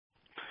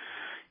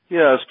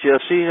Yes,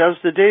 Jesse, as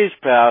the days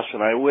pass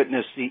and I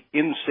witness the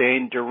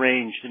insane,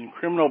 deranged, and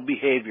criminal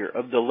behavior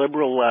of the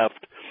liberal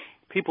left,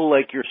 people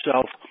like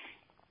yourself,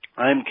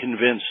 I'm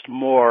convinced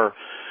more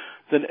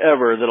than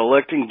ever that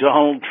electing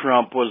Donald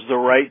Trump was the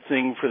right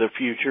thing for the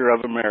future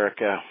of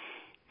America.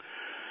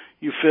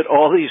 You fit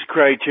all these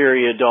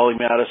criteria, Dolly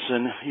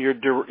Madison.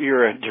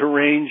 You're a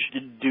deranged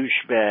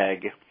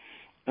douchebag,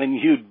 and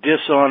you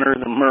dishonor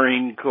the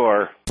Marine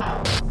Corps.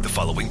 The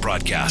following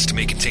broadcast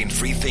may contain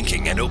free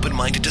thinking and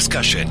open-minded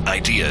discussion,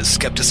 ideas,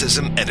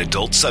 skepticism, and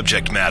adult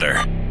subject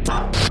matter.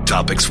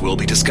 Topics will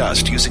be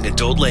discussed using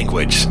adult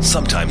language,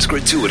 sometimes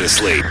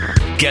gratuitously.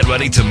 Get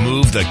ready to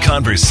move the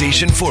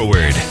conversation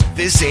forward.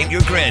 This ain't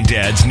your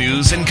granddad's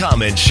news and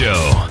comment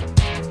show.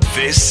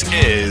 This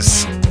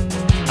is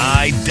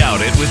I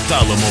Doubt It with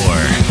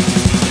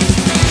Dollemore.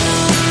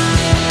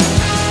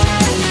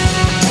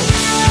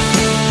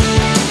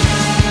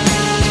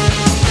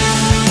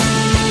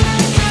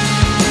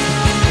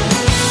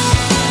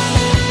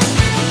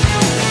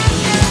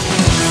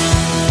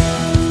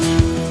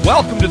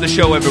 Welcome to the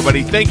show,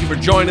 everybody. Thank you for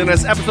joining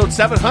us. Episode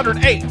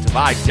 708 of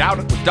I Doubt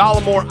It with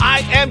Dollemore. I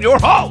am your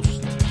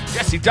host,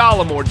 Jesse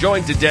Dollemore,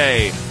 joined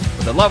today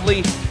with the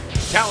lovely,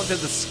 talented,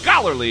 the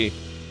scholarly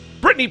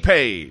Brittany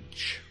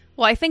Page.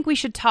 Well, I think we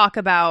should talk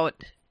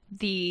about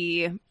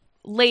the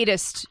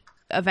latest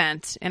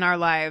event in our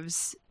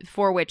lives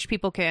for which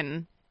people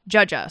can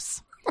judge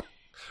us.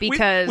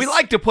 Because we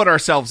like to put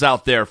ourselves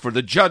out there for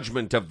the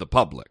judgment of the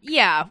public.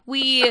 Yeah,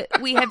 we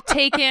have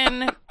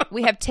taken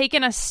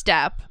a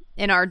step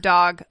in our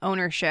dog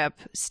ownership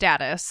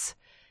status.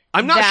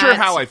 I'm not sure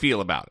how I feel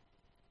about it.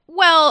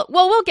 Well,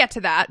 we'll get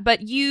to that,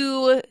 but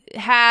you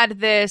had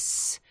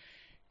this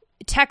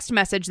text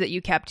message that you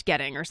kept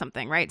getting or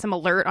something, right? Some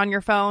alert on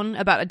your phone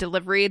about a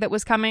delivery that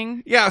was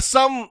coming? Yeah,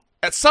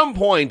 at some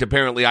point,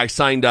 apparently, I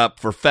signed up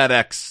for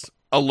FedEx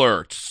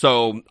Alert.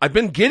 So I've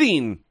been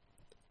getting,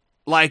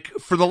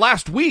 for the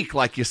last week,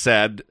 like you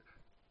said,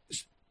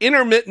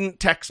 intermittent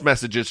text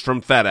messages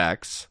from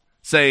FedEx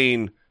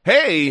saying,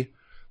 hey,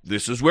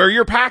 this is where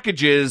your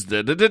package is,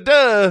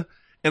 da-da-da-da.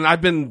 And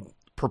I've been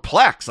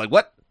perplexed.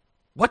 What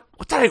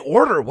did I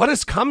order? What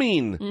is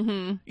coming?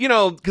 Mm-hmm. You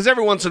know, because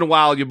every once in a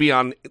while you'll be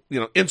on,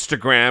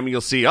 Instagram.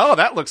 You'll see, oh,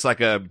 that looks like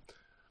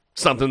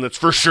something that's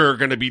for sure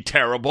going to be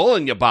terrible,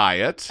 and you buy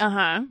it.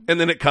 Uh-huh. And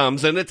then it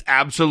comes, and it's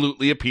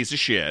absolutely a piece of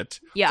shit.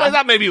 Yeah. So I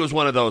thought maybe it was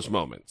one of those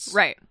moments.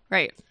 Right.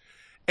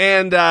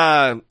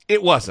 And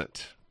it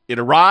wasn't. It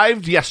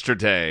arrived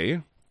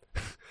yesterday,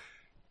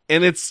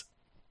 and it's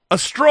a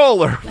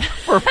stroller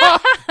for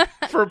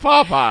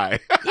Popeye.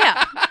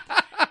 Yeah.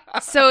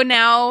 So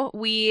now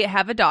we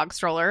have a dog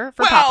stroller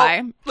for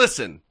Popeye.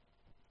 Listen.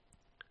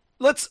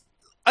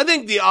 I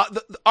think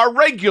our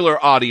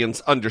regular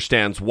audience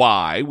understands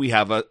why we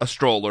have a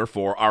stroller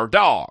for our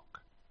dog.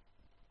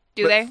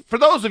 Do they? For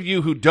those of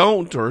you who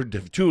don't or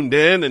have tuned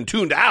in and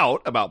tuned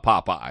out about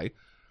Popeye,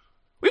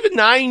 we have a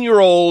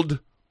 9-year-old.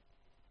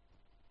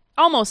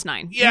 Almost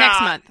 9. Yeah, next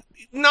month.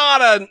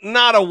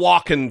 Not a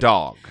walking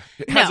dog.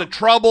 Has a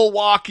trouble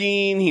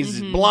walking.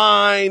 He's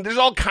blind. There's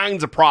all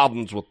kinds of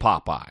problems with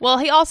Popeye. Well,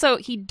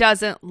 he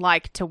doesn't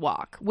like to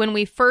walk. When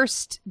we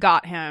first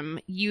got him,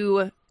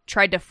 you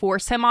tried to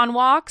force him on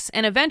walks,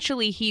 and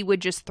eventually he would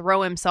just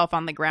throw himself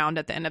on the ground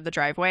at the end of the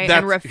driveway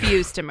and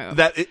refuse to move.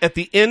 At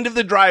the end of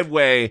the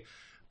driveway,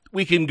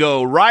 we can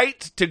go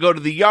right to go to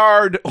the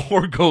yard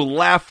or go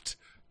left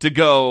to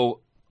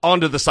go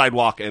onto the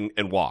sidewalk and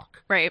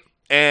walk. Right.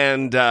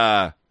 And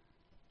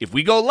if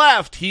we go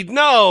left, he'd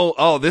know,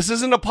 oh, this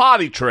isn't a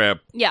potty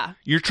trip. Yeah.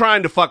 You're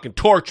trying to fucking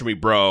torture me,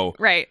 bro.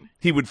 Right.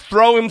 He would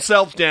throw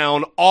himself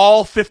down,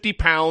 all 50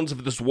 pounds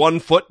of this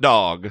 1-foot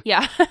dog.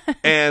 Yeah.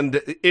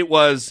 And it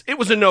was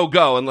a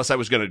no-go unless I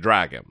was going to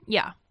drag him.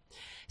 Yeah.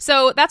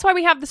 So that's why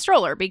we have the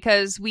stroller,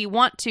 because we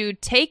want to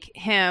take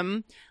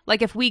him,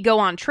 like if we go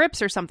on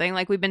trips or something,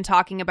 like we've been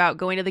talking about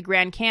going to the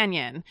Grand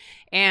Canyon,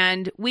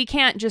 and we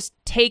can't just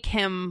take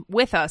him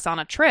with us on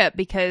a trip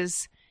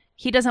because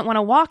he doesn't want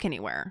to walk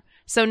anywhere.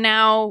 So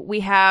now we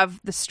have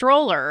the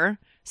stroller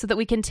so that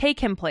we can take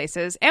him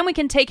places, and we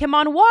can take him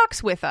on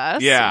walks with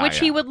us, which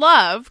he would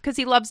love because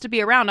he loves to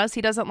be around us.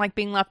 He doesn't like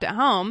being left at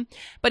home,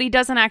 but he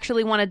doesn't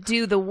actually want to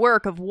do the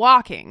work of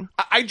walking.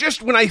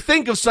 When I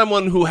think of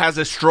someone who has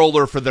a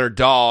stroller for their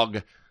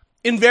dog,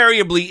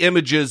 invariably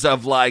images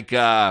of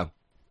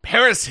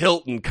Paris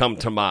Hilton come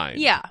to mind.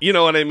 Yeah. You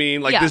know what I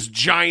mean? This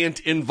giant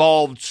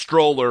involved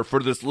stroller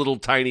for this little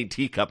tiny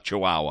teacup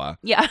chihuahua.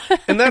 Yeah.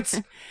 And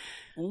that's...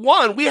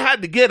 One, we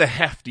had to get a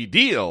hefty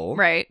deal.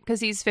 Right, because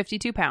he's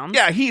 52 pounds.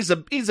 Yeah, he's a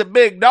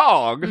big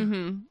dog.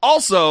 Mm-hmm.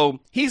 Also,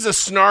 he's a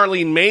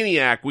snarling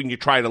maniac when you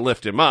try to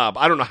lift him up.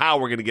 I don't know how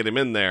we're going to get him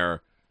in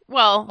there.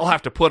 Well... I'll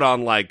have to put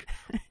on,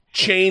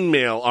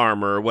 chainmail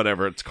armor or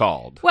whatever it's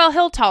called. Well,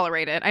 he'll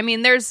tolerate it. I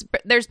mean, there's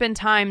been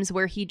times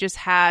where he just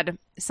had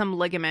some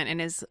ligament in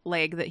his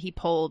leg that he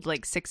pulled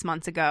 6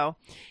 months ago,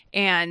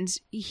 and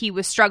he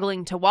was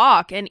struggling to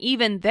walk, and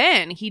even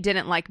then he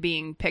didn't like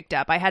being picked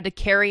up. I had to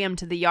carry him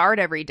to the yard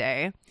every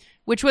day,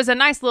 which was a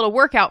nice little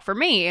workout for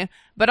me,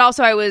 but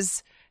also I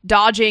was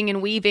dodging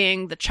and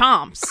weaving the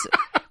chomps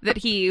that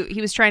he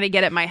was trying to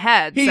get at my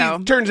head. He so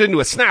turns into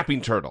a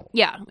snapping turtle.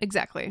 Yeah,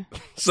 exactly.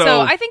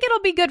 So I think it'll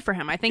be good for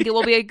him. I think it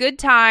will be a good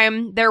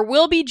time. There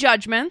will be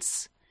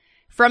judgments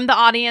from the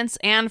audience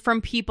and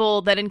from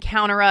people that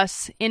encounter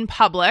us in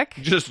public.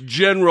 Just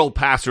general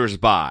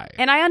passersby.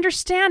 And I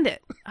understand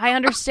it.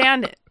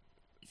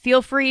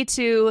 Feel free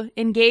to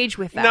engage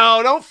with that.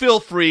 No, don't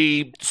feel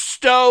free.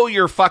 Stow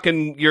your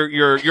fucking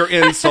your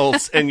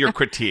insults and your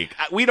critique.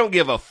 We don't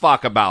give a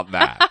fuck about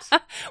that.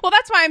 Well,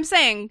 that's why I'm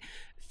saying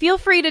feel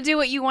free to do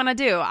what you want to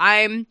do.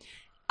 I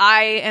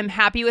am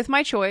happy with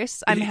my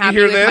choice. I'm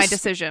happy with my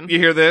decision. You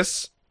hear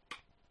this?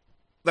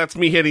 That's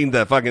me hitting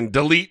the fucking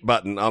delete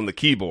button on the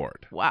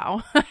keyboard.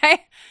 Wow.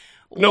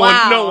 No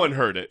one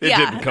heard it. It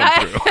didn't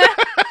come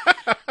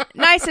through.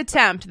 Nice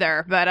attempt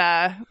there,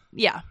 but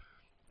yeah.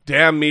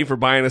 Damn me for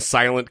buying a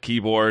silent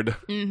keyboard.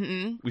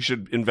 Mm-hmm. We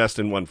should invest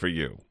in one for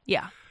you.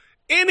 Yeah.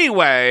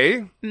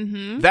 Anyway,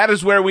 that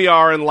is where we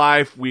are in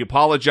life. We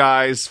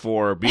apologize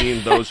for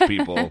being those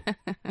people.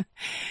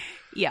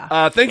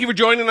 Yeah. Thank you for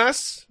joining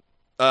us.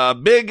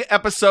 Big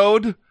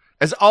episode.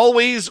 As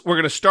always, we're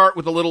going to start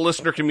with a little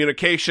listener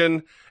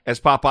communication as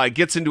Popeye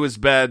gets into his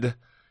bed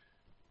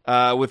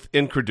with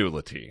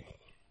incredulity.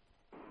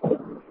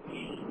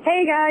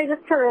 Hey guys,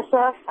 it's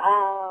Carissa.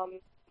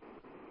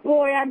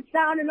 Boy, I'm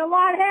sounding a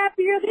lot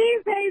happier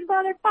these days,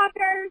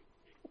 motherfuckers.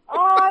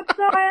 Oh, I'm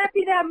so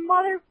happy that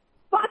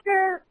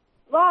motherfucker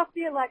lost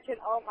the election.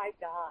 Oh my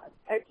God.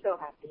 I'm so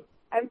happy.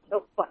 I'm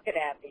so fucking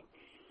happy.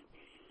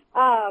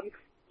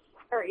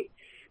 Sorry.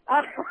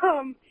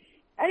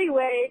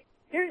 Anyway,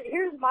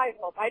 here's my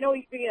hope. I know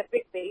he's being a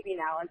big baby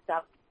now and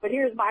stuff, but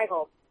here's my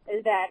hope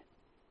is that,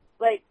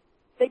 like,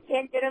 they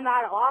can't get him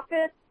out of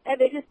office and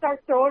they just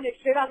start throwing his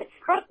shit on the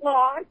front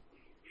lawn,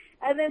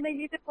 and then they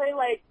need to play,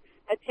 like,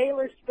 a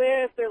Taylor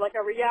Swift or, like, a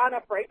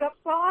Rihanna breakup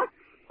song.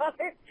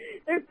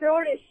 They're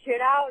throwing his shit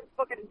out and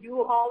fucking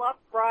U-Haul up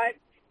front.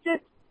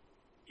 Just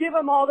give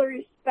him all the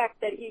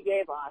respect that he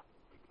gave us.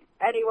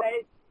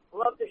 Anyways,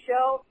 love the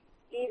show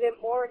even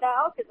more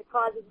now because it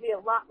causes me a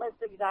lot less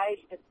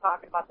anxiety just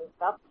talking about this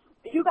stuff.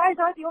 But you guys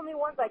aren't the only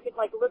ones I could,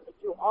 like, listen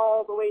to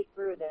all the way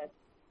through this.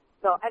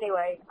 So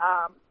anyway,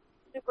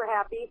 super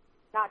happy.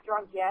 Not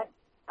drunk yet.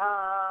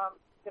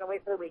 Gonna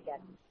wait for the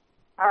weekend.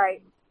 All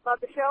right. Love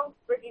the show.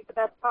 Brittany's the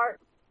best part.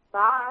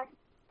 Bye.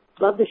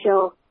 Love the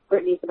show.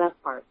 Brittany's the best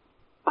part.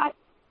 Bye.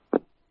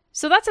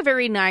 So that's a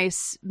very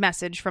nice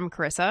message from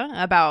Carissa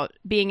about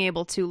being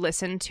able to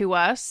listen to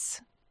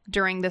us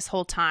during this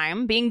whole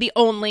time, being the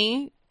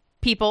only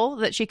people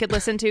that she could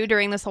listen to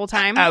during this whole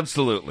time.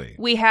 Absolutely.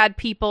 We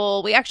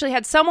actually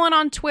had someone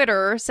on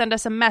Twitter send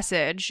us a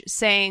message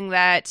saying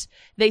that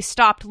they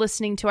stopped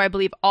listening to, I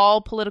believe,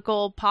 all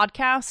political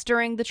podcasts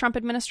during the Trump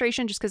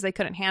administration just because they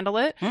couldn't handle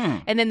it.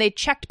 And then they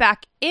checked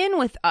back in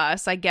with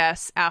us, I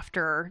guess,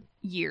 after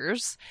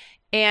years,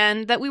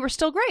 and that we were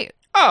still great.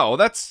 Oh,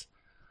 that's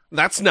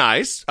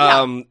nice.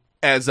 Yeah.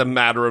 As a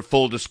matter of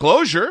full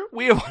disclosure,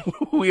 we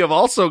have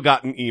also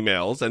gotten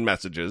emails and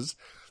messages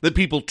that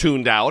people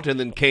tuned out and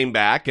then came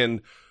back,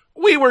 and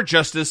we were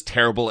just as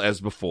terrible as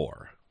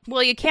before.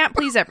 Well, you can't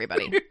please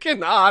everybody. You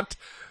cannot.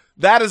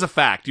 That is a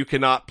fact. You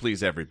cannot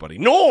please everybody.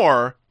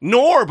 Nor,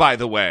 by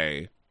the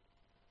way,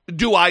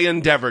 do I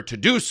endeavor to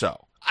do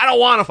so. I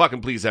don't want to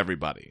fucking please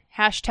everybody.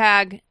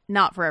 Hashtag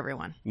not for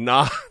everyone.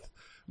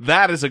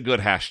 That is a good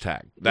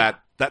hashtag.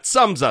 That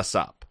sums us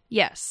up.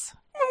 Yes.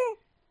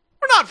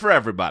 We're not for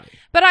everybody.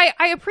 But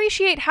I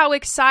appreciate how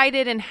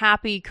excited and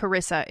happy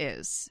Carissa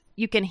is.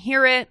 You can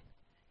hear it.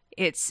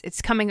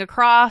 It's coming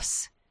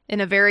across in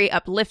a very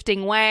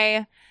uplifting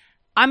way.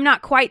 I'm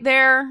not quite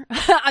there.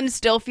 I'm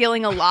still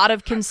feeling a lot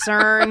of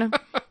concern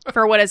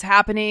for what is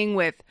happening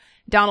with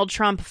Donald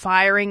Trump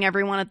firing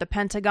everyone at the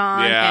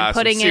Pentagon and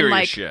putting in,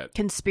 like, shit.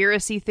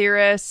 Conspiracy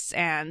theorists,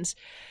 and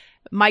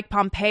Mike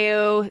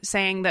Pompeo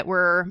saying that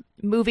we're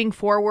moving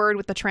forward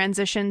with the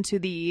transition to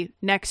the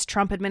next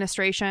Trump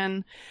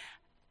administration.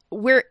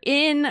 We're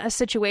in a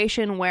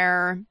situation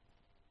where,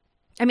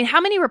 I mean,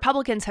 how many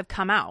Republicans have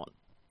come out?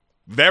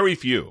 Very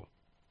few.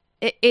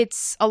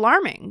 It's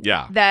alarming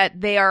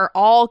that they are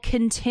all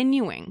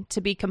continuing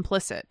to be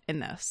complicit in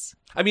this.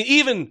 I mean,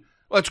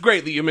 it's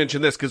great that you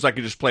mentioned this because I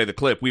could just play the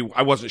clip.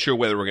 I wasn't sure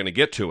whether we're going to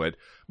get to it,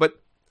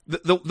 but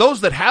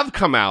those that have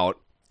come out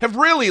have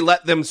really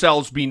let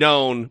themselves be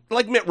known,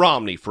 like Mitt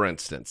Romney, for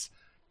instance.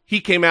 He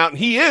came out and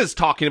he is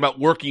talking about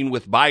working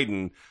with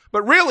Biden,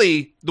 but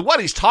really what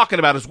he's talking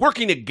about is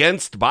working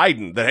against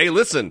Biden. That, hey,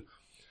 listen,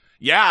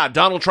 yeah,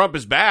 Donald Trump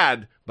is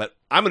bad, but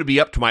I'm going to be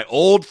up to my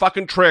old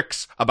fucking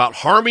tricks about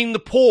harming the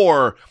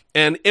poor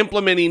and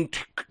implementing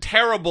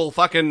terrible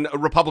fucking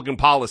Republican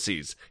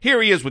policies.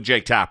 Here he is with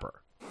Jake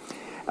Tapper.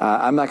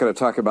 I'm not going to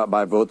talk about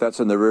my vote. That's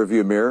in the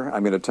rearview mirror.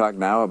 I'm going to talk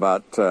now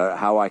about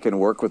how I can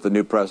work with the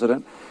new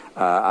president.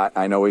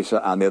 I know he's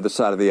on the other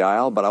side of the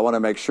aisle, but I want to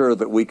make sure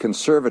that we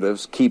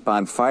conservatives keep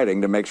on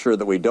fighting to make sure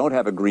that we don't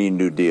have a Green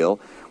New Deal.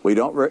 We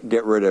don't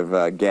get rid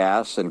of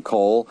gas and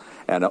coal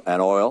and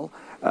oil.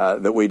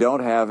 that we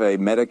don't have a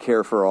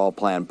Medicare for all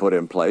plan put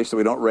in place, that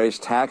we don't raise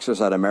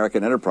taxes on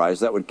American enterprise.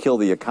 That would kill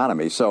the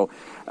economy. So,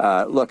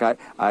 look,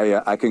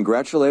 I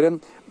congratulate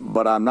him,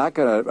 but I'm not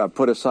going to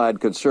put aside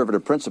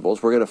conservative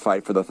principles. We're going to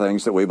fight for the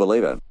things that we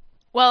believe in.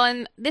 Well,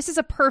 and this is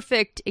a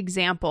perfect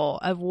example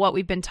of what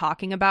we've been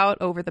talking about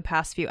over the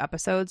past few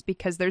episodes,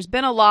 because there's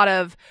been a lot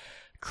of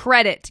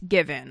credit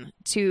given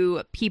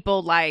to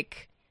people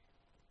like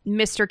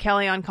Mr.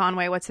 Kellyanne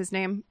Conway. What's his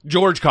name?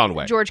 George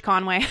Conway. George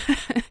Conway.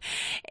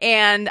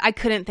 And I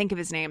couldn't think of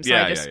his name,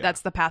 so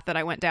that's the path that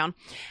I went down.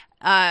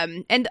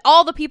 And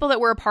all the people that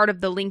were a part of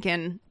the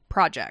Lincoln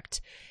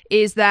Project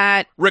is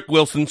that Rick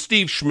Wilson,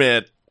 Steve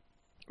Schmidt.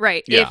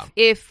 Right. Yeah.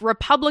 If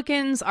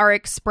Republicans are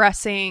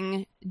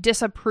expressing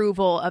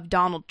disapproval of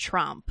Donald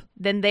Trump,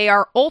 then they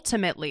are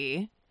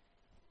ultimately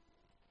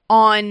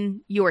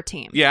on your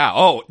team. Yeah.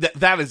 Oh,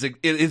 that is it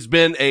has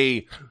been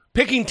a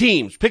picking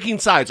teams, picking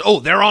sides. Oh,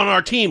 they're on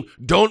our team.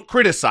 Don't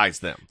criticize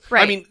them.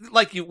 Right. I mean,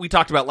 like we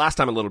talked about last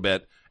time a little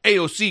bit,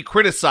 AOC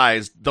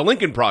criticized the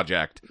Lincoln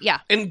Project. Yeah.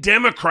 And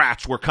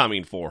Democrats were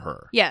coming for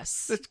her.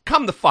 Yes.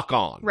 Come the fuck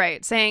on.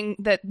 Right. Saying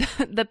that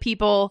the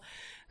people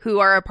who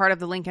are a part of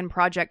the Lincoln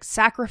Project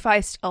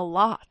sacrificed a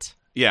lot.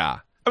 Yeah.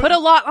 Put a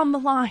lot on the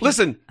line.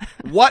 Listen,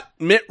 what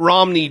Mitt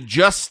Romney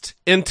just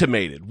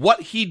intimated,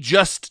 what he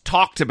just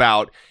talked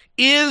about,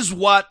 is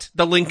what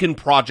the Lincoln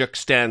Project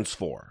stands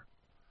for.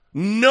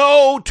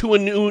 No to a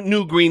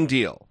new Green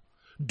Deal.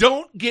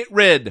 Don't get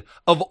rid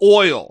of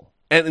oil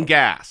and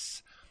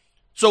gas.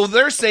 So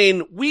they're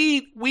saying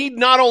we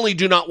not only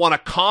do not want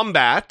to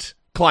combat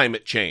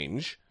climate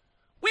change,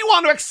 we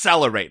want to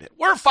accelerate it.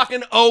 We're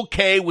fucking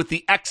okay with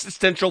the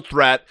existential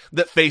threat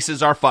that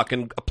faces our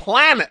fucking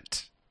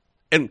planet.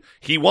 And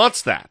he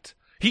wants that.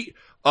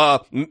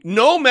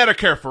 No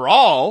Medicare for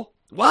all.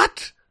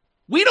 What?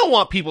 We don't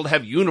want people to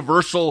have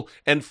universal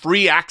and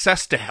free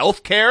access to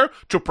health care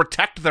to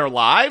protect their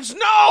lives.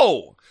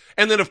 No.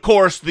 And then, of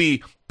course,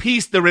 the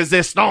piece de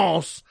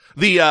resistance,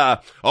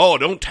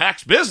 don't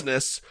tax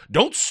business.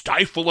 Don't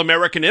stifle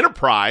American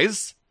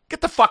enterprise.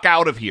 Get the fuck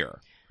out of here.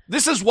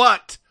 This is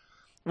what,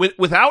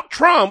 without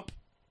Trump,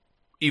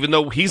 even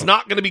though he's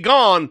not going to be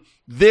gone,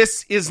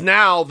 this is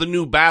now the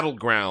new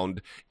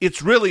battleground.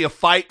 It's really a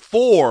fight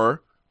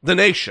for the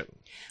nation.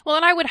 Well,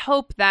 and I would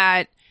hope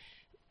that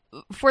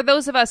for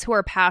those of us who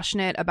are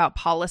passionate about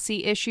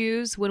policy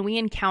issues, when we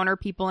encounter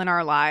people in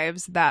our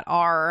lives that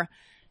are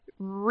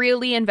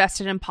really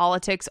invested in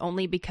politics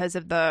only because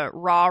of the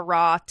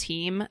rah-rah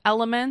team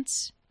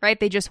element, right?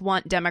 They just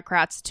want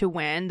Democrats to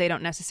win. They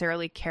don't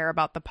necessarily care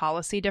about the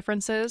policy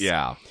differences.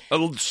 Yeah.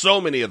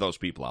 So many of those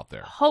people out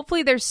there.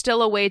 Hopefully there's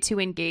still a way to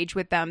engage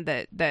with them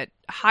that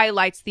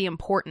highlights the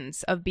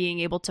importance of being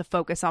able to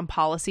focus on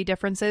policy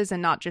differences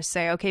and not just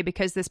say, okay,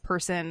 because this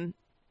person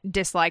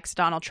dislikes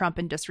Donald Trump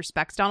and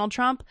disrespects Donald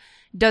Trump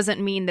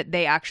doesn't mean that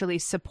they actually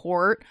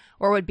support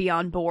or would be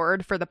on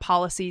board for the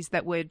policies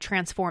that would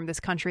transform this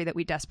country that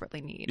we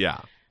desperately need. Yeah.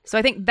 So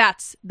I think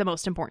that's the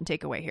most important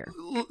takeaway here.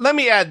 Let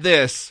me add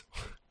this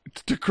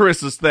to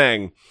Chris's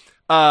thing.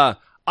 I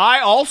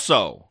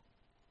also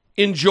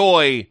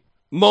enjoy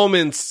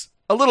moments,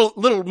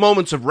 little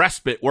moments of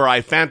respite where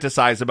I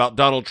fantasize about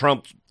Donald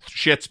Trump's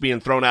shits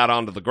being thrown out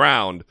onto the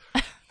ground.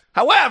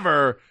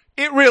 However,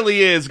 it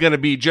really is going to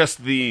be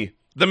just the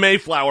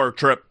Mayflower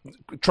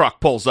truck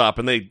pulls up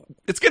and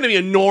it's going to be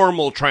a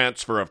normal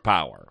transfer of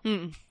power.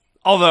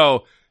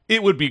 Although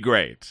it would be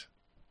great.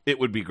 It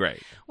would be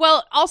great.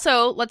 Well,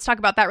 also, let's talk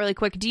about that really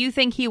quick. Do you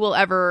think he will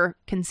ever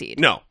concede?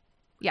 No.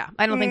 Yeah,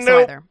 I don't think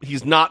so either.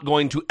 He's not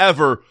going to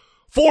ever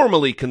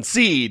formally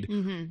concede.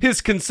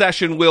 His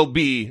concession will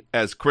be,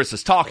 as Chris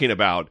is talking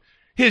about,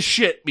 his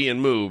shit being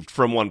moved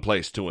from one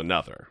place to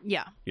another.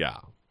 Yeah. Yeah.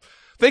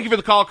 Thank you for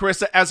the call,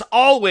 Carissa. As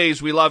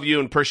always, we love you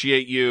and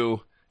appreciate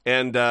you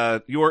and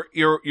your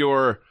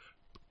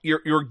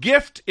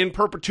gift in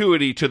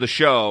perpetuity to the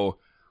show,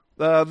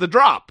 the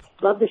drop.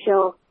 Love the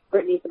show.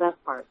 Brittany's the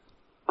best part.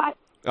 Bye.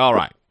 All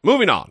right.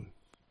 Moving on.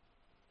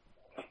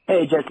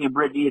 Hey, Jesse and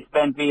Brittany, it's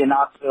Ben V in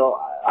Knoxville.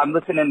 I'm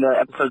listening to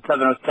episode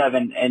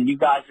 707, and you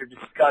guys are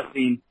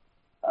discussing,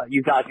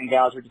 you guys and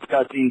gals are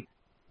discussing,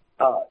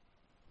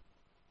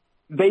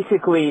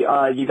 basically,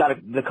 you got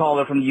the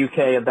caller from the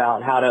UK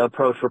about how to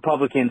approach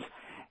Republicans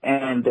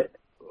and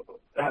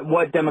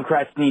what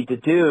Democrats need to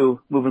do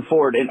moving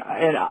forward.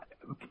 And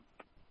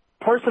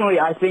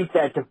personally, I think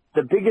that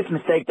the biggest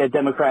mistake that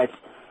Democrats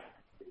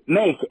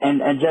make,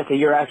 and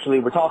Jesse,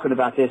 we're talking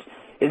about this,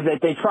 is that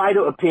they try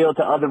to appeal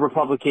to other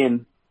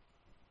Republican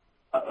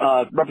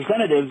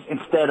representatives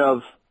instead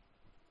of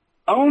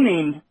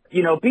owning,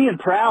 being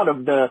proud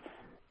of the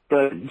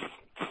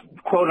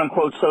quote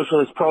unquote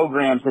socialist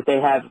programs that they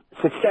have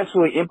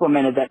successfully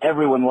implemented that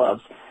everyone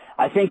loves.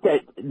 I think that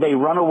they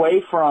run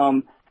away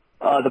from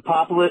the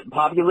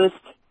populist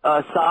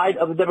side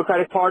of the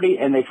Democratic Party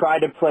and they try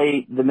to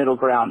play the middle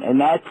ground.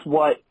 And that's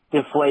what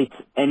deflates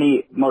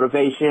any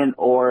motivation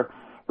or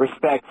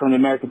respect from the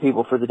American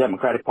people for the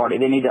Democratic Party.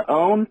 They need to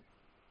own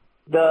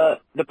the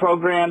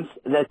programs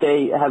that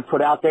they have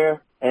put out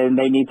there, and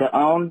they need to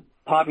own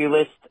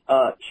populist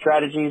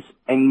strategies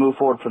and move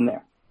forward from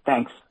there.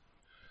 Thanks.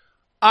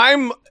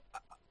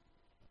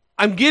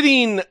 I'm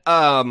getting,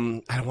 I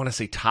don't want to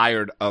say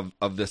tired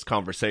of this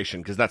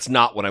conversation because that's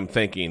not what I'm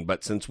thinking.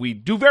 But since we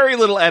do very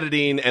little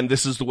editing and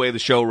this is the way the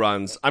show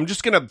runs, I'm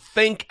just going to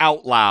think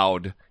out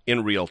loud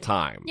in real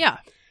time. Yeah.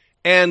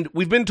 And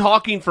we've been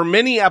talking for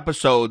many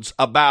episodes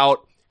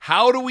about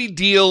how do we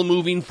deal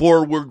moving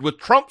forward with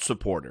Trump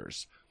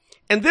supporters.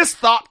 And this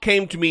thought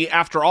came to me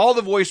after all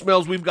the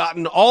voicemails we've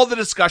gotten, all the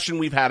discussion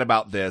we've had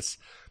about this.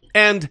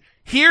 And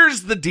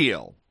here's the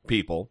deal,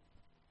 people.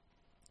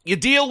 You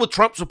deal with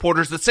Trump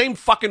supporters the same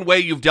fucking way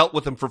you've dealt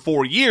with them for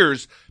 4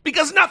 years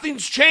because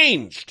nothing's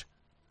changed.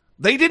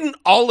 They didn't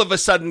all of a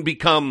sudden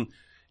become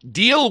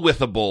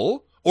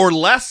deal-withable or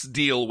less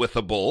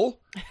deal-withable.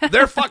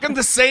 They're fucking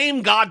the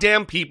same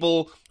goddamn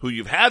people who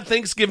you've had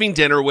Thanksgiving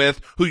dinner with,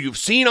 who you've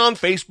seen on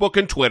Facebook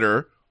and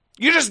Twitter.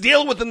 You just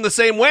deal with them the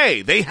same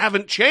way. They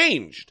haven't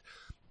changed.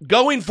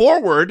 Going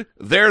forward,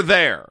 they're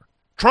there.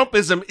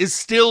 Trumpism is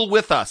still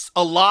with us,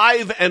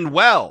 alive and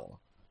well.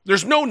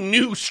 There's no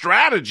new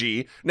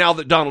strategy now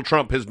that Donald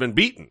Trump has been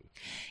beaten.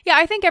 Yeah,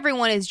 I think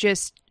everyone is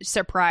just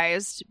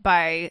surprised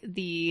by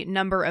the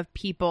number of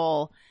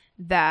people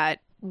that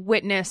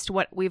witnessed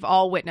what we've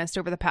all witnessed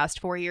over the past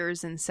 4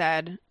 years and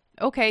said,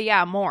 okay,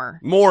 yeah, more.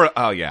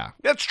 Oh, yeah.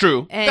 That's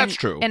true. That's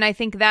true. And I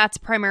think that's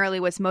primarily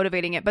what's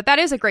motivating it. But that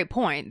is a great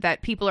point,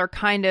 that people are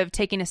kind of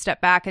taking a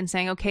step back and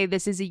saying, okay,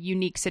 this is a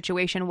unique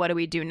situation. What do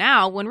we do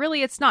now? When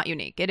really it's not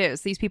unique. It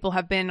is. These people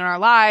have been in our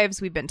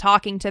lives. We've been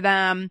talking to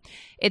them.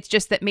 It's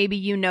just that maybe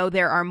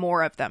there are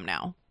more of them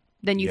now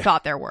than you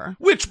thought there were.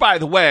 Which, by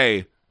the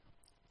way,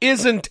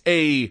 isn't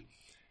a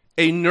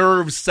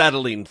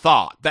nerve-settling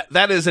thought.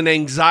 That is an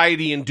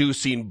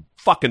anxiety-inducing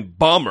fucking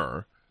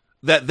bummer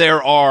that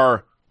there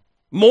are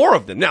more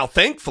of them. Now,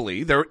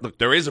 thankfully,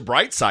 there is a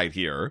bright side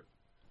here.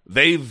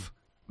 They've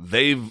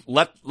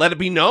let it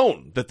be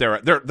known that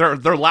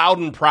they're loud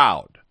and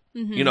proud.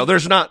 Mm-hmm. You know,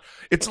 there's not.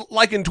 It's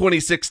like in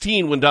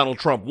 2016 when Donald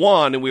Trump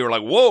won, and we were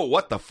like, "Whoa,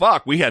 what the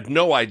fuck?" We had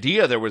no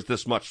idea there was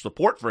this much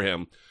support for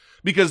him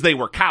because they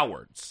were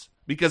cowards,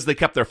 because they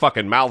kept their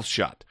fucking mouths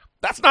shut.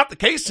 That's not the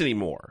case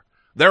anymore.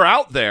 They're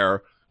out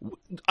there.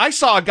 I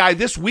saw a guy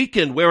this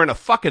weekend wearing a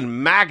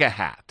fucking MAGA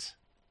hat.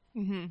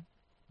 Mm-hmm.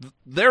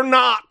 They're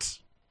not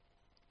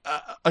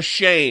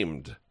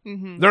ashamed.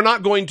 Mm-hmm. They're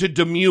not going to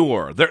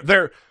demur.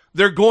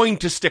 They're going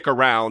to stick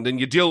around, and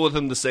you deal with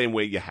them the same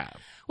way you have.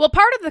 Well,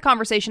 part of the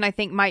conversation, I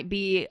think, might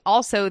be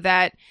also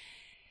that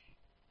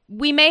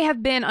we may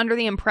have been under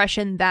the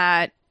impression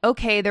that,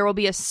 okay, there will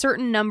be a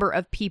certain number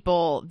of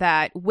people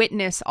that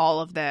witness all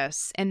of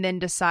this and then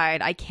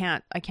decide, I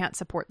can't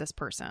support this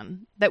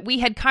person. That we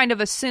had kind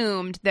of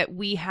assumed that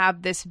we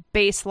have this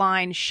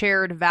baseline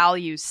shared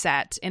value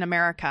set in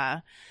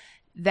America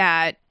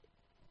that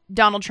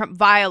Donald Trump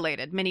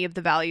violated many of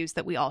the values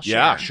that we all share.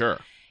 Yeah, sure.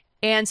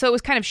 And so it was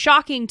kind of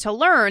shocking to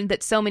learn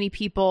that so many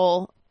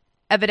people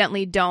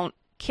evidently don't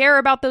care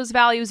about those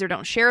values or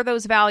don't share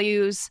those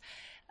values,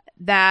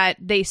 that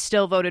they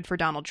still voted for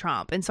Donald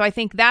Trump. And so I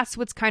think that's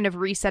what's kind of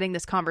resetting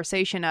this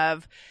conversation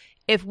of,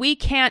 if we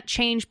can't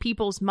change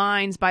people's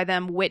minds by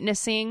them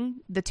witnessing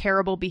the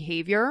terrible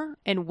behavior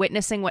and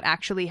witnessing what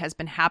actually has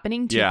been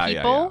happening to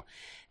people,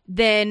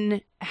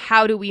 then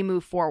how do we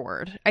move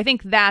forward? I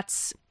think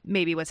that's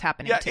maybe what's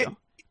happening too.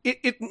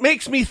 It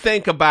makes me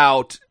think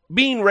about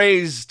being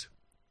raised.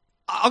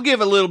 I'll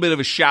give a little bit of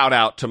a shout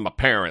out to my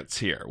parents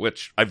here,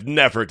 which I've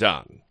never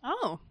done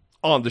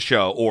on the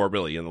show or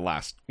really in the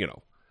last,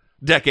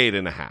 decade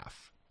and a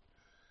half.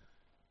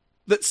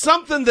 That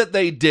something that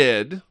they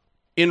did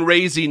in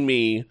raising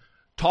me,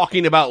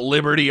 talking about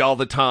liberty all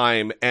the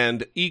time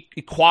and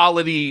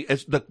equality,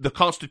 as the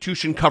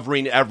Constitution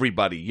covering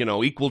everybody,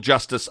 equal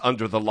justice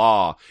under the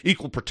law,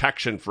 equal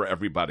protection for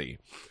everybody.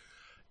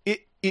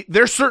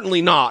 They're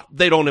certainly not.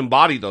 They don't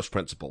embody those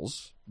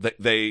principles.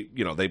 They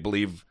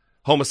believe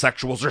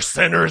homosexuals are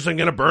sinners and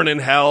going to burn in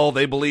hell.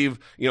 They believe,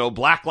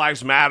 Black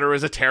Lives Matter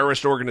is a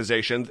terrorist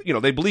organization.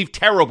 They believe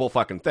terrible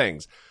fucking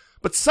things.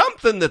 But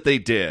something that they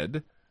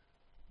did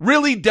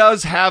really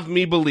did have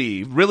me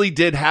believe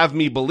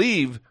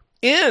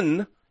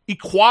in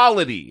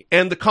equality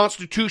and the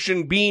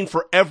Constitution being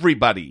for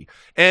everybody,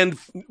 and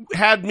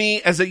had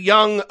me as a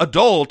young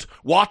adult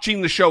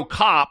watching the show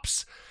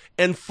Cops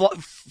and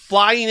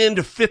flying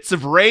into fits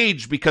of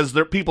rage because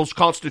people's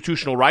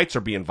constitutional rights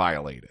are being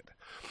violated.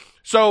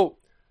 So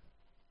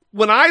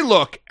when I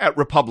look at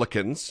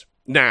Republicans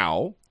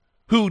now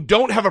who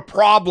don't have a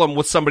problem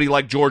with somebody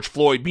like George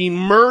Floyd being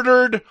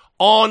murdered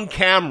on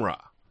camera,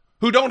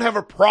 who don't have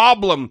a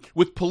problem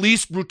with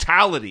police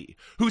brutality,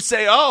 who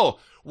say, oh,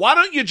 why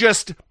don't you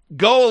just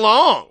go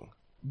along,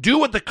 do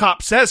what the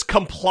cop says,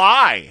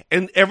 comply,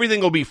 and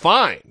everything will be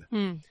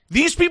fine.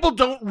 These people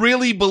don't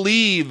really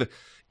believe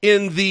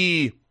in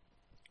the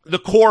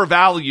core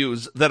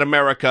values that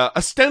America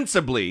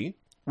ostensibly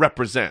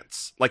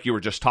represents, like you were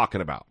just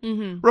talking about.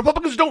 Mm-hmm.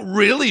 Republicans don't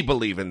really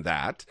believe in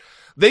that.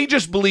 They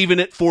just believe in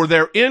it for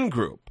their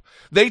in-group.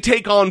 They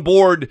take on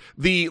board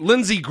the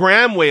Lindsey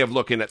Graham way of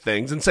looking at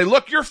things and say,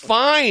 look, you're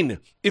fine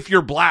if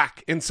you're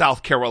black in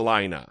South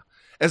Carolina.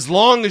 As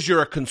long as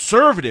you're a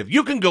conservative,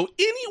 you can go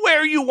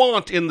anywhere you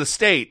want in the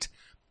state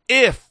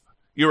if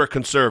you're a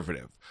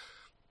conservative.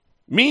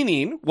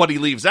 Meaning, what he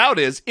leaves out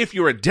is, if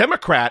you're a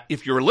Democrat,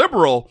 if you're a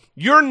liberal,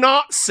 you're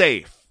not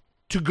safe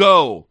to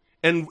go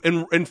and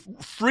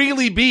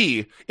freely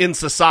be in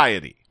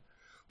society.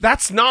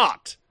 That's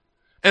not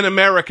an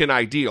American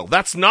ideal.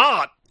 That's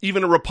not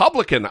even a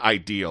Republican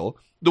ideal,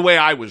 the way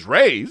I was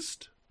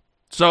raised.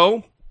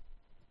 So,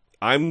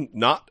 I'm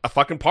not a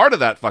fucking part of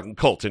that fucking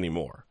cult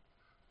anymore.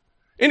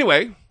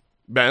 Anyway,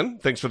 Ben,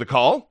 thanks for the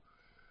call.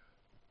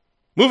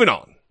 Moving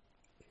on.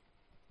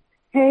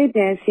 Hey,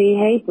 Bessie.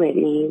 Hey,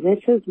 Brittany. This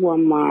is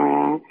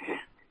Wamara.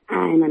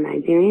 I'm a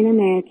Nigerian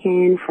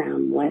American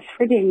from West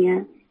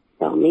Virginia.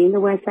 Don't mean the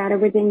west side of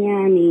Virginia.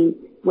 I mean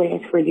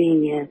West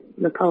Virginia,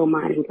 the coal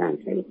mining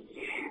country.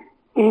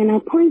 And I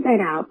point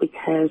that out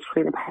because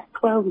for the past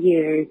 12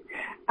 years,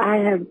 I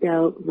have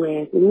dealt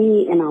with,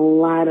 me and a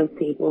lot of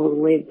people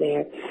who live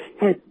there,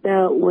 have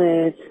dealt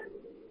with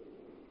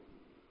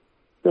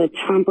the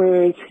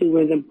Trumpers who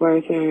were the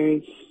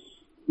birthers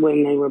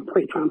when they were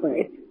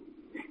pre-Trumpers.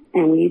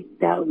 And we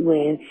dealt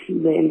with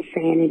the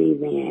insanity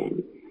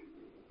then.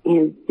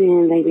 And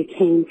then they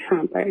became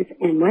Trumpers.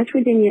 And West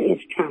Virginia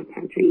is Trump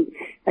country.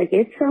 Like,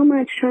 it's so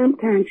much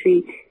Trump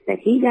country that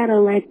he got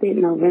elected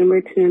in November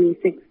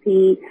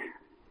 2016.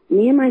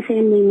 Me and my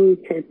family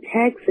moved to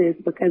Texas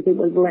because it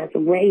was less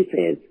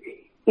racist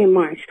in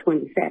March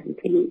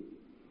 2017.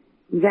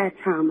 That's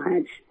how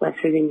much West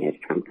Virginia is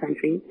Trump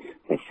country.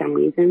 For some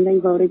reason, they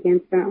vote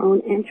against their own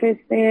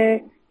interests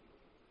there.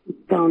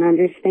 Don't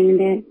understand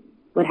it.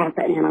 Would have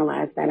to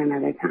analyze that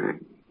another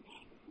time.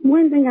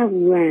 One thing I've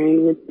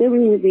learned with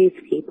dealing with these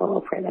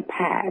people for the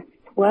past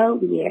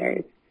 12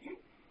 years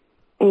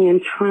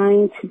and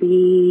trying to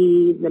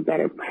be the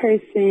better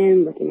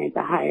person, looking at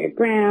the higher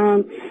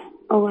ground.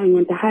 Oh, I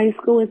went to high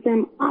school with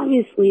them.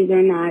 Obviously,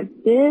 they're not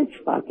this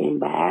fucking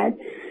bad.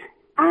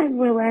 I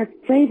realized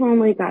they've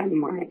only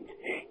gotten worse.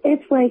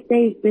 It's like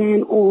they've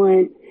been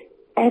on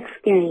X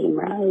game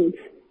roads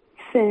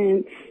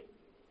since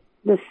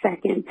the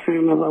second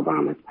term of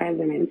Obama's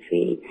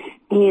presidency,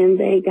 and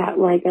they got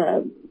like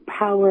a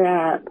power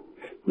up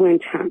when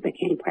Trump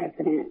became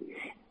president.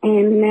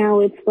 And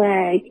now it's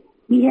like,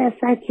 yes,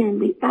 I can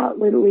be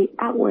outwardly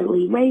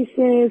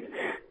racist.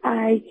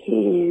 I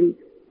can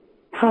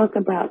talk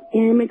about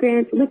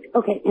immigrants. Look,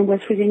 okay, in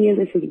West Virginia,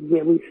 this is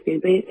really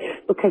stupid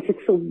because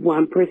it's a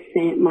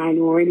 1%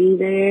 minority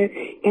there,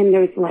 and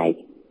there's like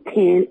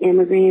 10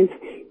 immigrants,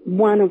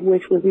 one of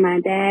which was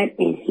my dad,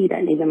 and he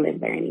doesn't even live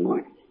there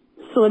anymore.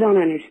 So I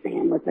don't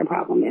understand what their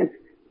problem is.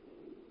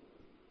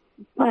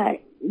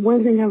 But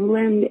one thing I've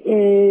learned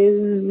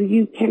is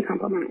you can't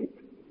compromise.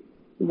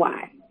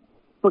 Why?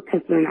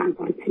 Because they're not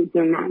going to.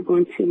 They're not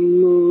going to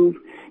move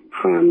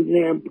from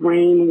their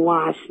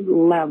brainwashed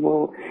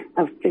level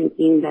of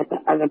thinking that the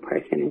other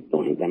person is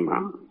doing them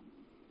wrong.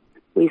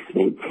 We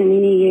spent too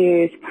many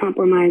years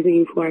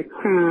compromising for a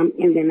crumb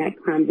and then that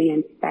crumb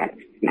being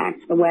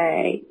snatched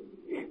away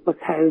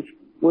because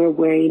we're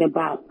worried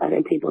about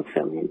other people's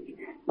feelings.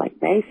 Like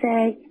they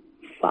say,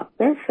 fuck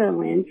their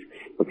feelings,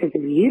 because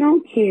if you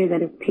don't care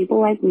that if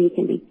people like me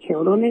can be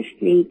killed on the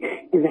street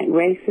and that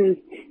racist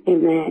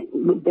and that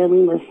we're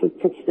dealing with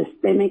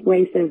systemic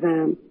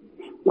racism,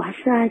 why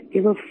should I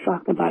give a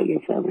fuck about your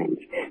feelings?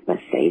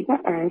 Let's save the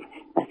earth.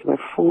 Let's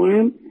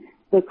reform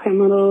the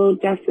criminal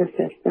justice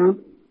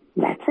system.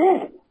 That's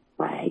it.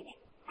 Like,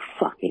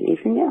 fuck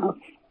anything else.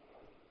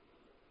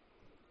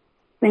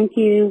 Thank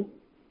you.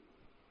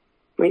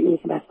 Brittany's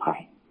the best part.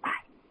 Bye.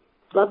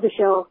 Love the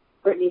show.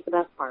 Brittany's the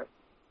best part.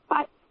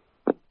 Bye.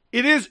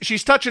 It is,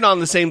 she's touching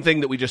on the same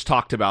thing that we just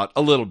talked about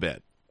a little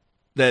bit.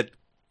 That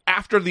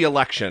after the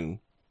election,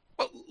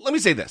 well, let me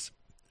say this.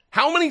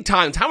 How many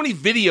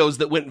videos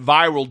that went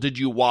viral did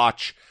you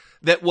watch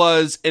that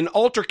was an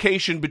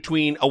altercation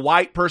between a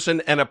white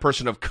person and a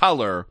person of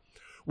color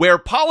where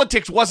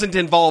politics wasn't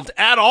involved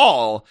at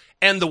all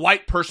and the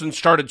white person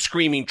started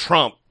screaming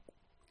Trump?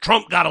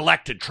 Trump got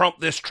elected. Trump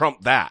this,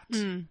 Trump that.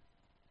 Mm.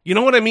 You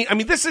know what I mean? I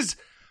mean, this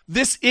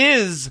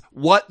is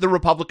what the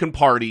Republican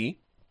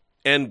Party,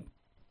 and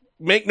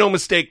make no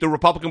mistake, the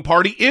Republican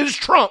Party is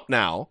Trump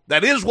now.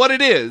 That is what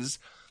it is.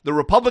 The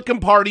Republican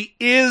Party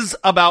is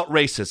about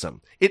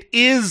racism. It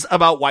is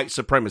about white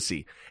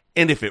supremacy.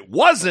 And if it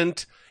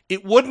wasn't,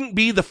 it wouldn't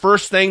be the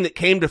first thing that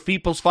came to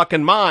people's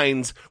fucking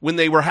minds when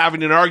they were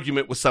having an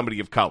argument with somebody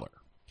of color.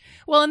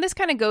 Well, and this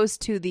kind of goes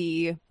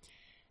to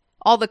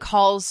all the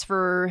calls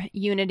for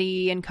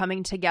unity and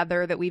coming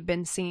together that we've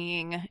been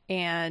seeing.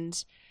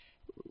 And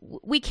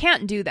we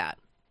can't do that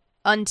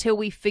until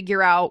we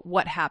figure out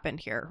what happened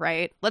here,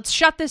 right? Let's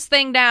shut this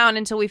thing down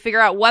until we figure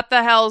out what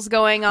the hell's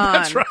going on.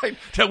 That's right.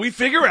 Till we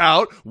figure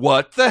out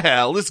what the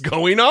hell is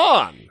going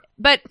on.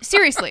 But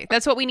seriously,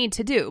 that's what we need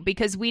to do,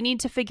 because we need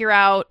to figure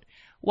out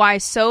why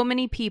so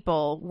many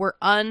people were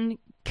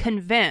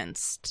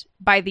unconvinced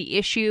by the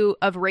issue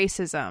of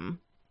racism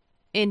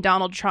in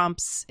Donald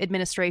Trump's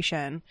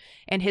administration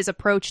and his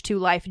approach to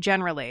life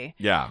generally.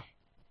 Yeah.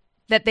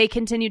 That they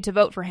continued to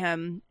vote for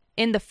him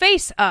in the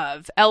face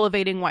of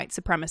elevating white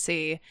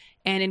supremacy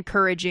and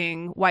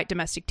encouraging white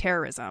domestic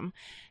terrorism.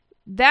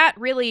 That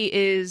really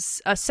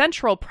is a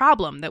central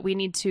problem that we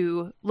need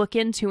to look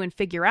into and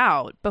figure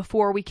out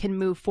before we can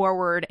move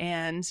forward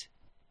and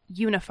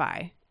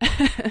unify.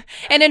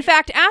 And in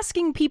fact,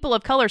 asking people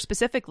of color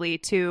specifically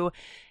to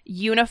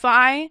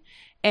unify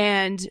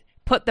and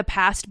put the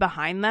past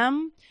behind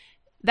them,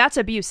 that's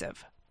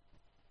abusive.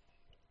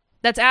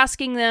 That's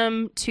asking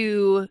them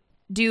to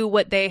do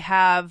what they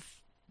have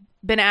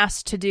been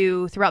asked to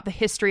do throughout the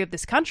history of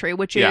this country,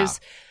 which is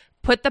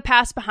put the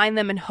past behind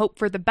them and hope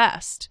for the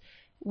best.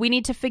 We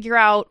need to figure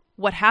out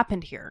what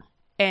happened here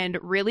and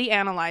really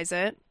analyze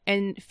it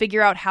and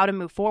figure out how to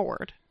move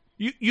forward.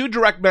 You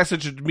direct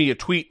messaged me a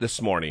tweet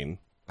this morning.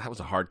 That was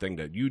a hard thing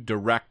to... You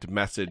direct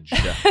message...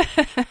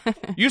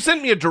 You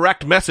sent me a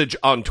direct message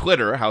on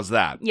Twitter. How's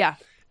that? Yeah.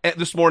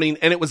 This morning,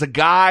 and it was a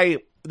guy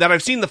that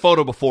I've seen the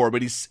photo before,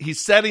 but he's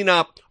setting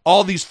up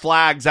all these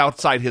flags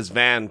outside his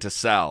van to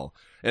sell.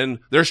 And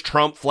there's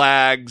Trump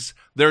flags.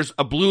 There's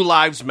a Blue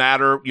Lives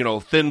Matter,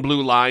 thin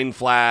blue line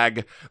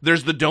flag.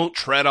 There's the Don't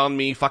Tread on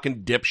Me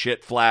fucking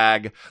dipshit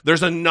flag.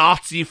 There's a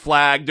Nazi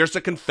flag. There's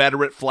a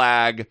Confederate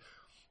flag.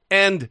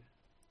 And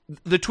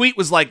the tweet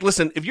was like,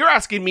 listen, if you're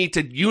asking me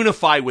to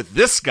unify with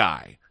this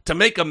guy, to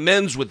make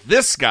amends with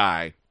this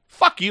guy,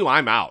 fuck you,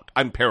 I'm out.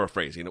 I'm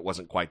paraphrasing. It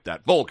wasn't quite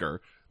that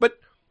vulgar. But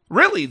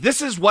really,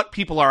 this is what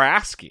people are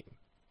asking.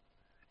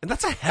 And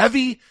that's a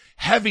heavy,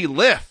 heavy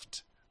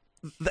lift.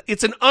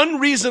 It's an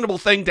unreasonable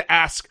thing to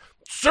ask,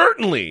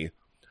 certainly,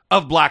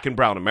 of black and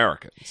brown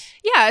Americans.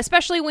 Yeah,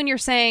 especially when you're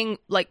saying,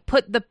 like,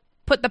 put the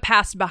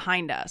past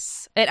behind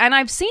us. And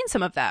I've seen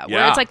some of that,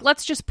 where it's like,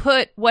 let's just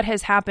put what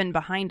has happened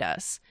behind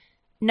us.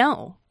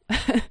 No.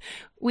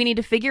 We need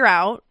to figure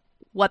out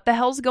what the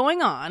hell's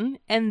going on,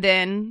 and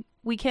then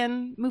we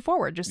can move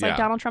forward, just like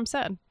Donald Trump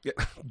said. Yeah.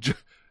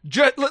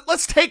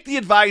 Let's take the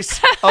advice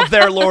of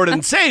their Lord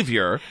and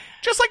Savior,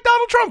 just like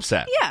Donald Trump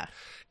said. Yeah.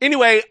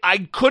 Anyway, I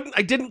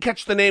didn't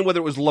catch the name,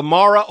 whether it was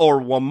Lamara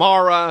or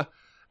Wamara.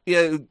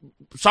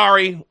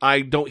 Sorry,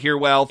 I don't hear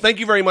well. Thank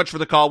you very much for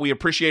the call. We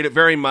appreciate it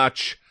very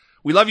much.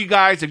 We love you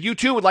guys. If you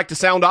too would like to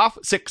sound off,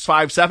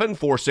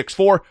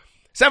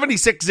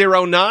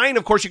 657-464-7609.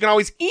 Of course, you can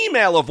always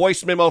email a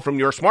voice memo from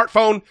your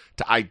smartphone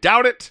to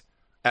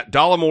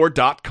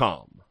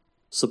idoubtit@dollamore.com.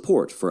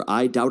 Support for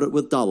I Doubt It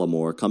with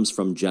Dollamore comes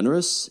from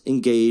generous,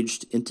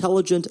 engaged,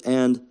 intelligent,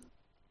 and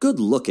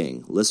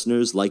good-looking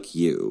listeners like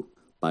you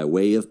by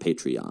way of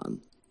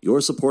Patreon.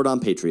 Your support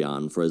on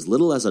Patreon for as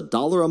little as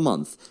 $1 a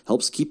month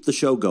helps keep the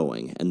show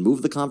going and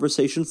move the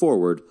conversation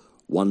forward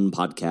one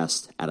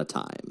podcast at a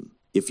time.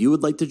 If you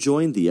would like to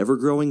join the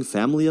ever-growing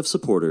family of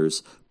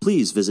supporters,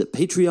 please visit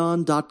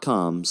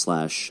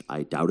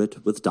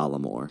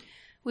patreon.com/IDoubtItWithDollamore.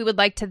 We would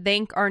like to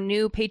thank our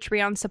new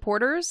Patreon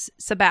supporters,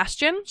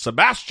 Sebastian,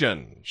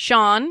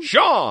 Sean,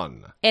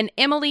 and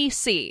Emily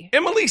C.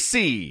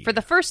 For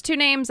the first two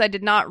names, I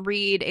did not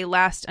read a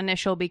last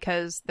initial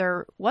because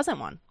there wasn't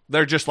one.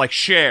 They're just like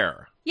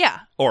Cher. Yeah.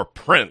 Or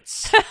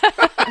Prince.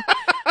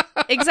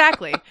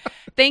 Exactly.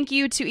 Thank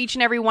you to each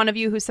and every one of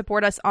you who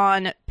support us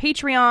on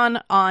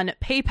Patreon, on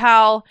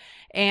PayPal,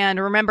 and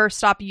remember,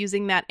 stop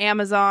using that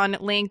Amazon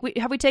link.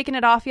 Have we taken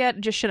it off yet?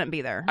 It just shouldn't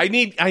be there. I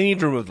need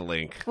to remove the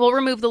link. We'll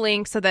remove the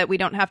link so that we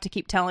don't have to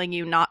keep telling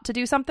you not to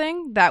do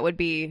something. That would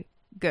be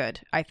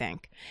good, I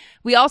think.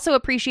 We also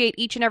appreciate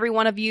each and every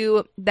one of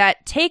you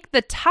that take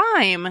the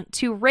time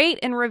to rate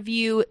and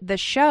review the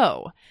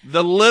show.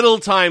 The little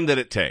time that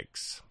it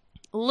takes.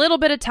 A little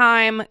bit of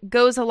time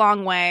goes a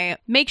long way.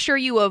 Make sure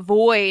you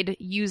avoid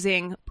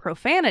using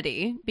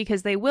profanity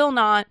because they will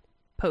not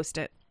post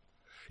it.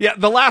 Yeah,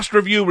 the last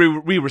review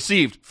we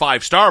received,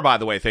 5-star, by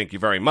the way, thank you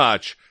very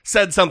much,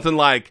 said something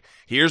like,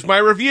 here's my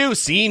review,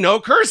 see, no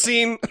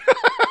cursing.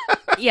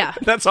 Yeah.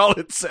 That's all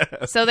it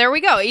says. So there we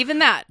go. Even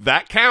that.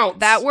 That counts.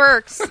 That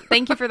works.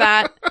 Thank you for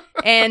that.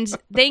 And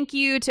thank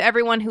you to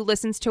everyone who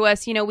listens to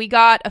us. We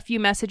got a few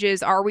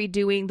messages. Are we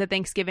doing the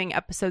Thanksgiving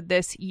episode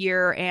this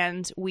year?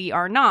 And we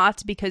are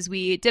not, because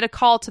we did a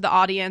call to the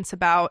audience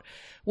about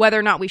whether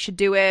or not we should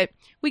do it.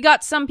 We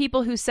got some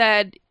people who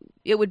said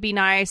it would be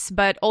nice,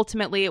 but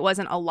ultimately it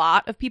wasn't a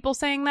lot of people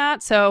saying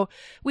that. So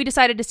we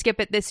decided to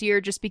skip it this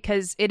year just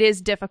because it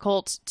is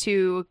difficult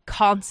to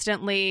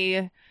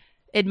constantly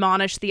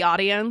admonish the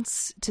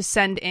audience to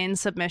send in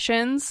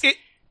submissions.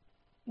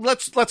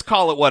 Let's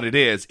call it what it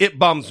is. It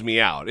bums me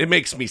out. It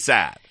makes me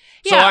sad.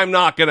 So Yeah. I'm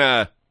not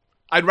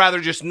I'd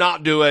rather just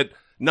not do it,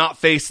 not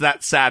face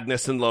that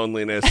sadness and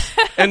loneliness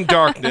and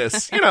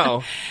darkness,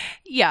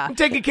 Yeah. I'm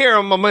taking care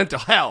of my mental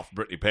health,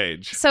 Brittany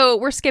Page. So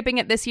we're skipping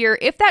it this year.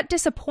 If that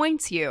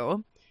disappoints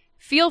you,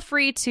 feel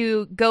free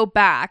to go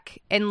back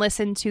and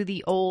listen to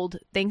the old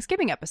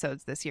Thanksgiving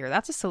episodes this year.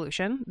 That's a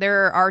solution.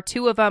 There are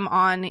 2 of them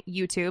on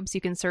YouTube, so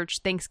you can search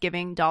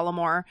Thanksgiving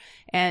Dollamore,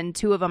 and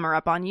 2 of them are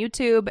up on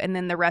YouTube, and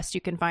then the rest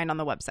you can find on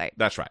the website.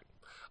 That's right.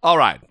 All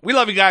right. We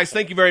love you guys.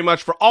 Thank you very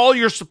much for all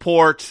your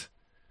support.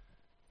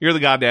 You're the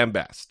goddamn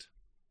best.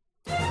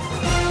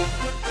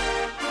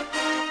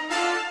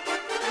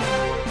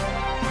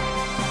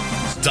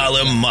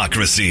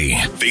 Dollamocracy.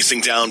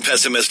 Facing down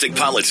pessimistic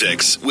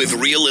politics with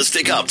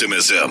realistic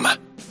optimism.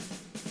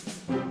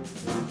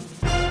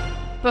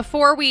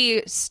 Before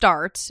we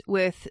start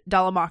with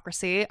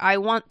Dollamocracy, I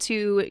want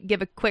to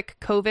give a quick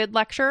COVID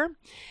lecture.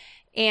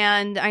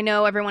 And I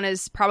know everyone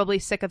is probably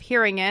sick of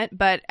hearing it,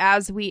 but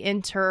as we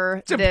enter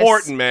It's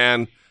important,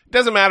 man. It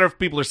doesn't matter if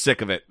people are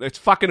sick of it. It's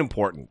fucking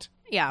important.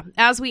 Yeah.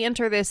 As we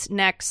enter this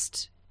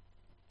next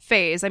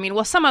phase, I mean,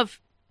 well,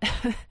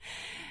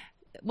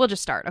 we'll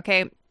just start,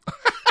 okay?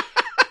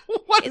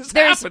 What is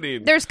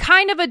happening? There's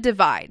kind of a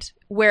divide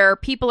where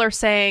people are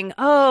saying,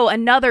 oh,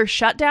 another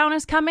shutdown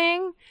is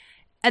coming.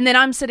 And then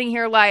I'm sitting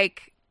here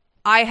like,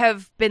 I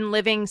have been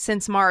living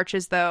since March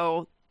as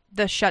though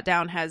the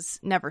shutdown has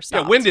never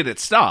stopped. Yeah, when did it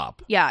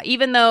stop? Yeah,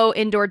 even though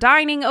indoor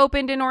dining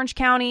opened in Orange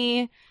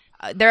County,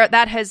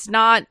 that has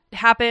not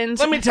happened.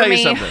 Let me tell you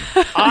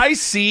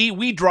something.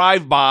 We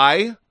drive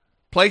by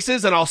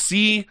places and I'll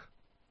see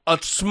a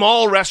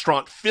small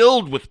restaurant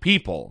filled with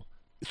people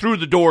through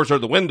the doors or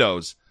the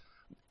windows.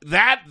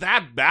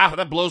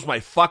 That blows my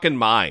fucking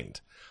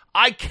mind.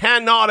 I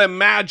cannot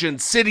imagine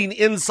sitting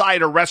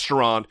inside a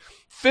restaurant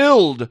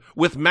filled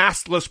with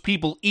maskless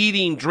people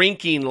eating,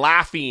 drinking,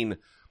 laughing.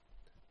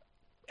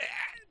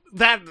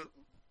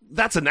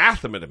 That's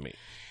anathema to me.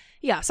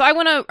 Yeah, so I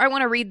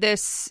want to read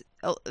this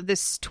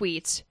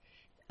tweet.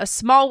 A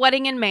small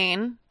wedding in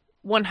Maine,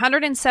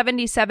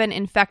 177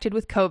 infected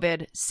with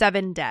COVID,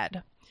 7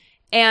 dead.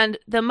 And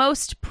the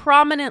most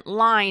prominent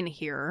line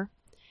here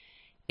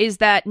is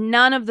that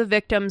none of the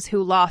victims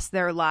who lost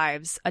their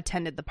lives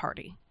attended the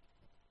party.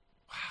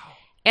 Wow.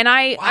 And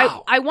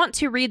I want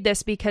to read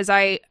this because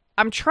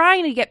I'm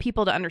trying to get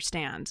people to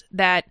understand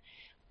that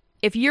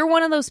if you're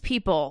one of those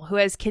people who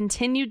has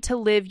continued to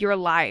live your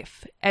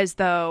life as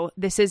though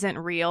this isn't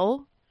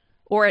real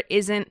or it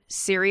isn't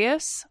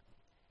serious,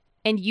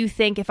 and you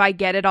think if I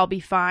get it, I'll be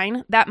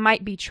fine, that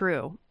might be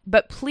true.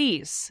 But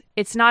please,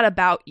 it's not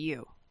about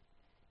you.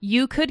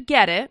 You could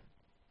get it.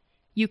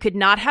 You could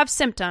not have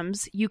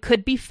symptoms. You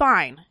could be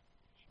fine.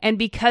 And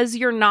because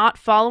you're not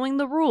following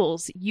the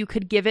rules, you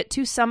could give it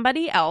to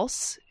somebody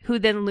else who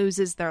then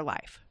loses their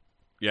life.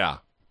 Yeah.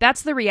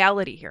 That's the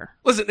reality here.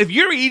 Listen, if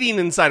you're eating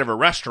inside of a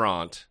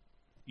restaurant,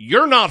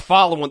 you're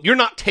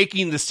not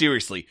taking this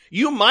seriously.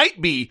 You might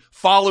be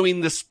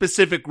following the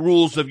specific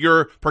rules of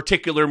your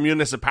particular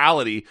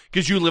municipality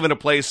because you live in a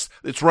place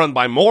that's run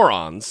by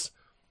morons,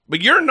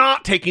 but you're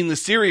not taking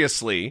this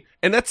seriously.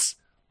 And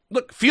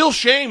look, feel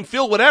shame,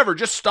 feel whatever.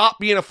 Just stop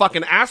being a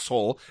fucking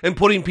asshole and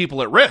putting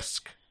people at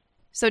risk.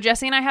 So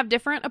Jesse and I have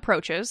different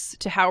approaches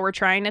to how we're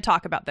trying to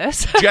talk about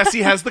this.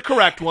 Jesse has the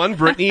correct one.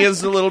 Brittany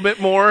is a little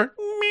bit more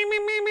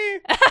me.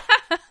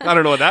 I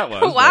don't know what that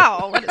was.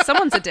 Wow.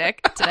 Someone's a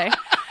dick today.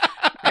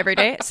 Every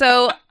day.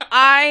 So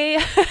I'm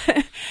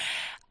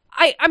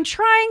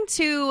trying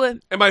to...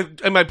 Am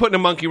I putting a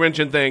monkey wrench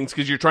in things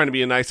because you're trying to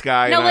be a nice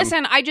guy? No,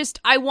 listen,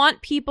 I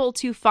want people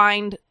to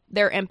find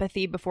their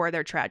empathy before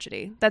their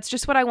tragedy. That's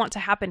just what I want to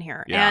happen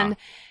here. Yeah.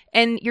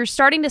 And you're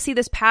starting to see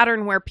this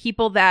pattern where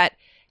people that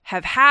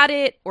have had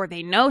it or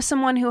they know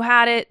someone who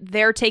had it,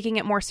 they're taking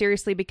it more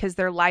seriously because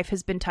their life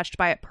has been touched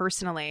by it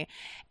personally.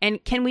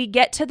 And can we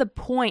get to the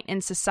point in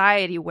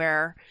society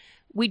where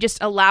we just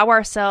allow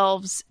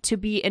ourselves to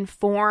be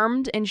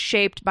informed and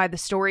shaped by the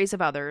stories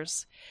of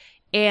others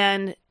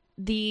and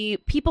the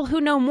people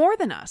who know more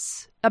than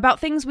us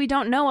about things we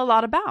don't know a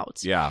lot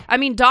about? Yeah. I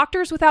mean,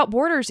 Doctors Without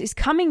Borders is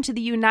coming to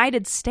the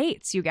United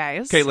States, you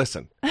guys. Okay,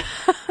 listen.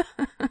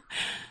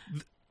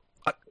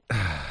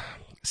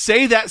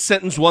 Say that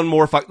sentence one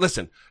more.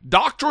 Listen,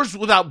 Doctors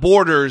Without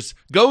Borders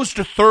goes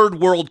to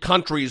third world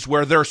countries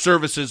where their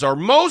services are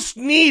most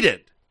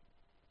needed.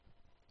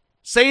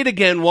 Say it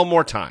again one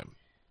more time.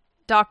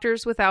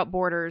 Doctors Without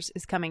Borders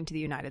is coming to the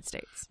United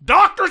States.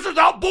 Doctors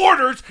Without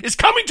Borders is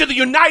coming to the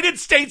United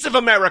States of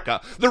America,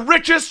 the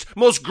richest,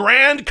 most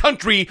grand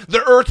country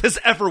the earth has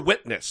ever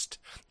witnessed.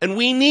 And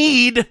we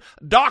need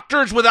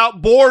Doctors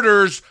Without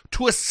Borders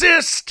to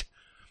assist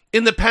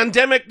in the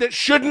pandemic that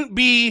shouldn't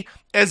be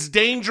as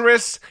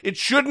dangerous. It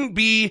shouldn't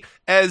be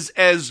as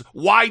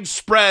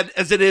widespread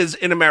as it is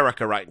in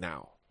America right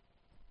now.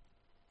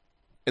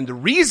 And the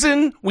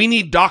reason we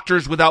need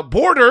Doctors Without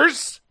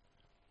Borders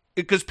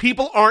because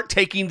people aren't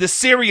taking this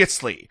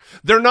seriously.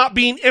 They're not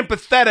being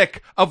empathetic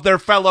of their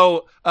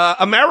fellow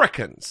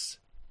Americans.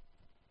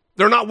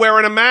 They're not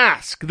wearing a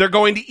mask. They're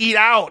going to eat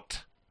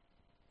out.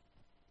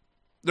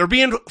 They're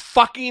being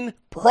fucking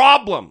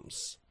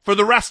problems for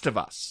the rest of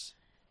us.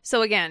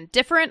 So again,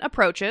 different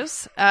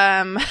approaches.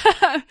 Not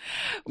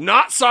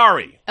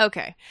sorry.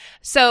 Okay.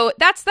 So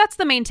that's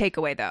the main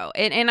takeaway though.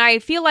 And I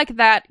feel like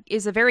that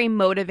is a very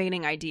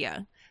motivating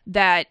idea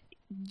that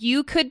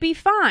you could be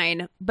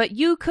fine, but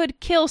you could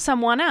kill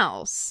someone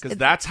else. Because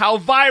that's how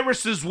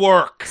viruses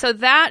work. So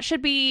that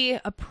should be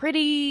a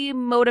pretty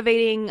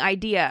motivating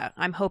idea,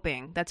 I'm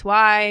hoping. That's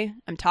why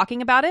I'm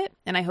talking about it,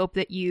 and I hope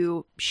that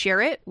you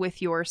share it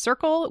with your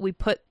circle. We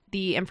put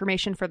the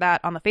information for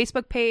that on the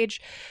Facebook page.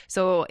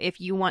 So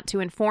if you want to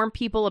inform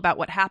people about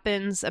what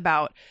happens,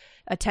 about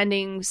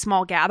attending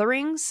small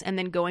gatherings and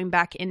then going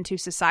back into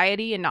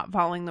society and not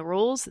following the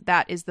rules,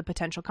 that is the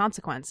potential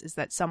consequence, is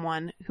that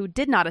someone who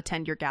did not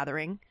attend your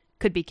gathering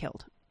could be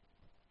killed.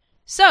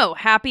 So,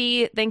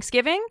 happy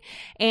Thanksgiving,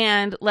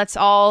 and let's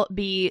all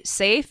be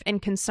safe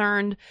and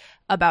concerned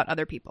about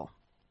other people.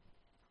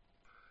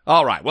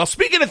 All right. Well,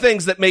 speaking of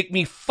things that make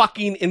me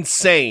fucking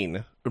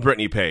insane,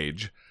 Brittany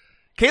Page,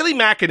 Kayleigh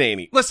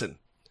McEnany, listen,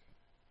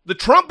 the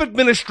Trump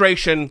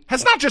administration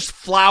has not just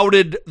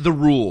flouted the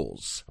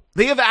rules.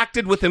 They have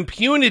acted with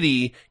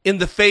impunity in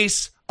the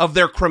face of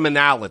their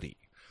criminality.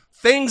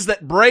 Things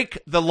that break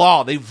the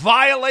law. They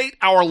violate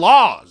our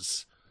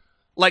laws,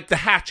 like the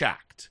Hatch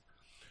Act,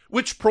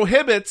 which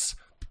prohibits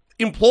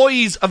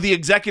employees of the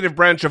executive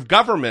branch of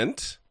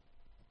government,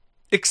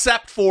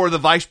 except for the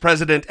vice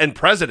president and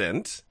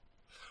president,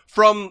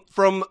 from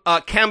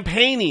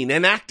campaigning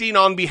and acting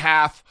on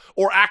behalf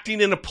or acting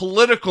in a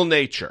political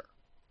nature.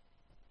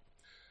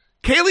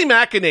 Kayleigh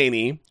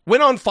McEnany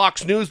went on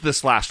Fox News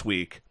this last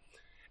week,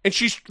 and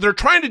they're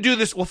trying to do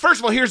this. Well,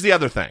 first of all, here's the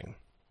other thing.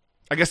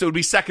 I guess it would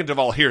be second of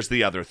all, here's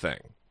the other thing.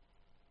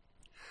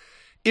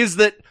 Is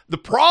that the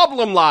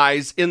problem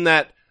lies in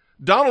that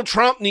Donald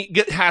Trump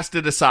has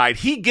to decide.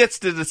 He gets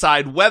to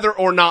decide whether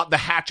or not the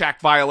Hatch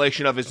Act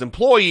violation of his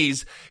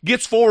employees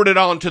gets forwarded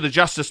on to the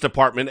Justice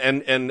Department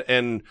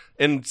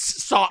and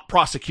sought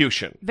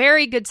prosecution.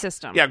 Very good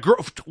system. Yeah,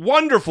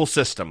 wonderful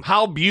system.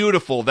 How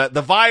beautiful that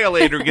the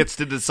violator gets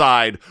to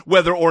decide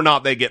whether or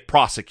not they get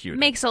prosecuted.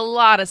 Makes a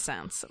lot of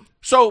sense.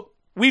 So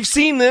we've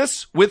seen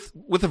this with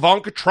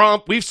Ivanka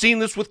Trump. We've seen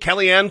this with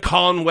Kellyanne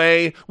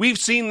Conway. We've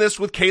seen this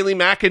with Kayleigh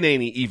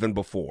McEnany even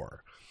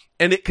before.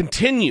 And it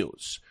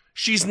continues.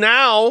 She's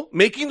now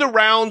making the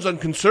rounds on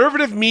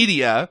conservative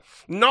media,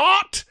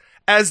 not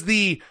as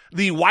the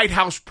White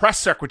House press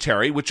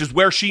secretary, which is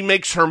where she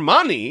makes her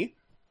money.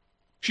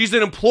 She's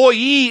an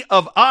employee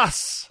of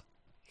us.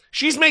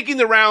 She's making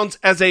the rounds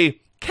as a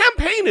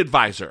campaign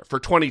advisor for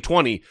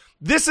 2020.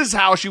 This is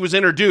how she was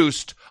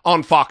introduced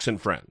on Fox and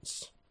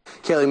Friends.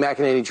 Kayleigh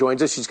McEnany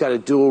joins us. She's got a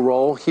dual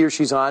role. Here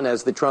she's on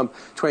as the Trump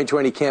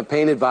 2020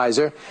 campaign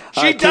advisor.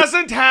 She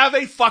doesn't have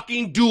a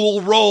fucking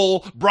dual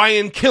role,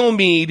 Brian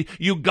Kilmeade,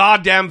 you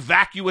goddamn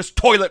vacuous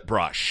toilet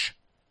brush.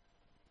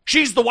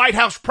 She's the White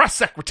House press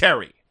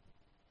secretary.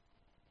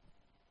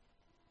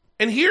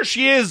 And here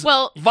she is.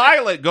 Well,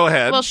 Violet, go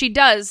ahead. Well, she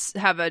does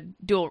have a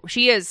dual.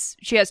 She has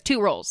two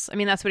roles. I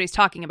mean, that's what he's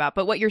talking about.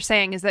 But what you're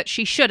saying is that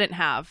she shouldn't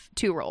have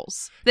two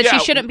roles. That she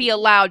shouldn't be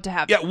allowed to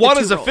have. Yeah, one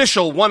is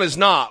official, one is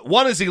not.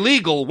 One is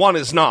illegal, one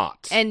is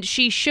not. And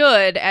she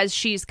should, as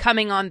she's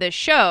coming on this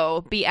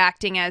show, be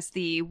acting as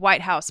the White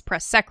House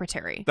press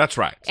secretary. That's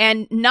right.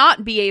 And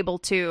not be able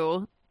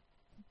to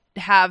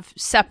have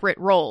separate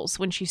roles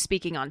when she's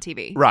speaking on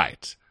TV.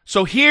 Right.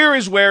 So here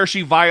is where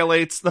she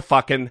violates the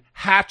fucking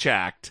Hatch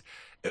Act.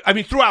 I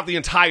mean, throughout the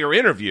entire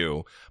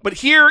interview. But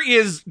here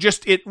is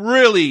just, it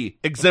really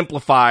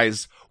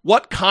exemplifies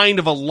what kind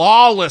of a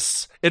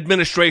lawless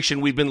administration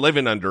we've been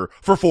living under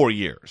for 4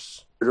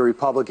 years. A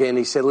Republican,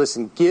 he said,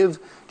 listen, give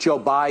Joe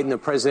Biden the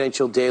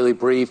presidential daily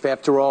brief.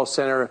 After all,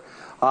 Senator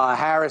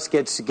Harris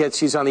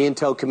she's on the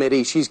Intel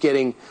committee. She's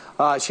getting,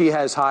 she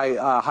has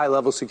high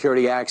level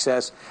security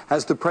access.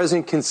 Has the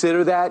president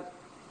considered that?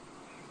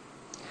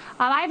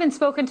 I haven't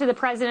spoken to the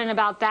president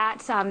about that.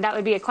 That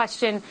would be a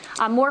question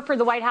more for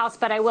the White House,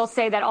 but I will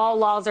say that all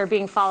laws are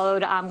being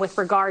followed with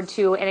regard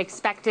to an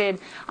expected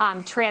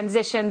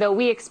transition, though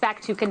we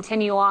expect to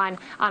continue on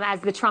as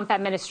the Trump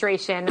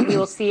administration. We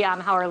will see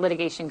how our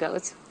litigation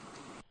goes.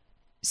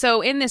 So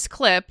in this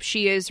clip,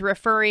 she is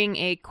referring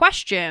a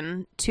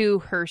question to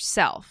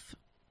herself.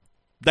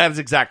 That is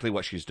exactly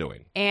what she's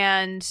doing.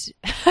 And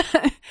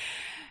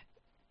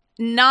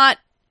not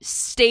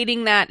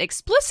stating that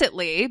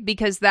explicitly,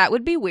 because that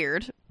would be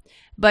weird,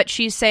 but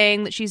she's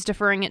saying that she's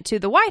deferring it to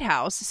the White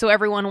House, so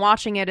everyone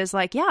watching it is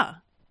like, yeah,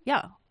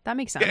 that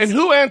makes sense. And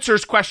who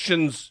answers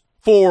questions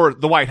for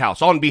the White House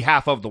on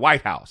behalf of the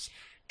White House?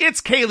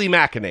 It's Kayleigh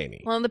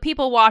McEnany. Well, the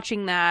people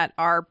watching that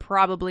are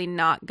probably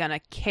not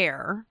gonna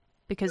care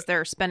because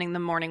they're spending the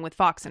morning with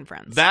Fox and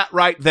Friends. That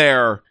right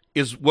there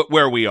is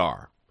where we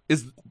are.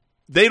 Is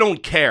they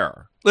don't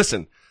care.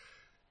 Listen,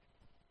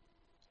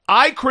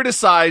 I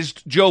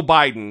criticized Joe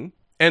Biden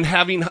and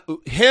having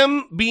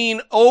him being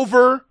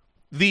over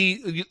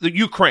the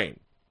Ukraine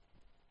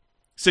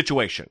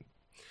situation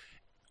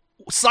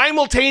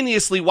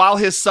simultaneously while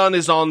his son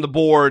is on the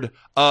board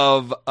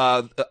of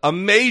a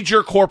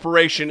major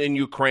corporation in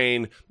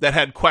Ukraine that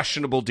had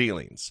questionable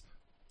dealings.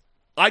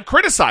 I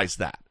criticized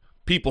that.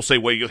 People say,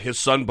 well, his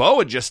son Beau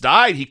had just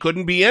died. He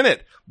couldn't be in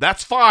it.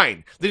 That's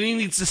fine. Then he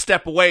needs to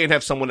step away and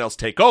have someone else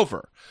take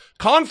over.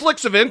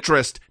 Conflicts of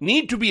interest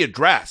need to be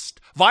addressed.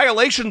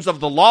 Violations of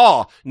the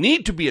law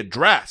need to be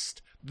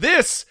addressed.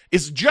 This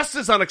is just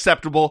as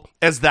unacceptable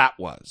as that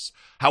was.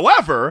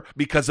 However,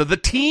 because of the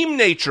team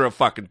nature of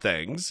fucking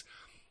things,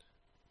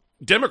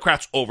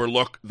 Democrats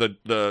overlook the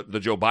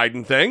Joe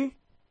Biden thing,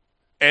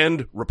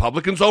 and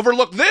Republicans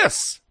overlook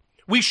this.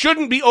 We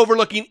shouldn't be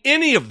overlooking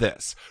any of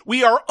this.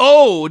 We are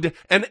owed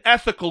an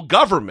ethical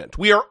government.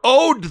 We are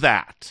owed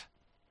that.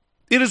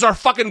 It is our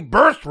fucking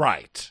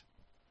birthright.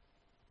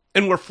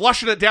 And we're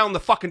flushing it down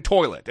the fucking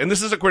toilet. And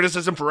this is a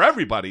criticism for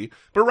everybody,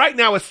 but right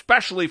now,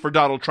 especially for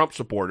Donald Trump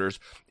supporters,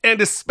 and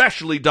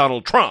especially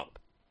Donald Trump.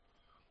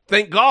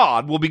 Thank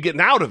God we'll be getting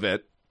out of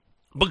it.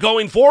 But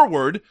going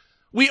forward,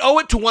 we owe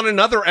it to one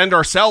another and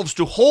ourselves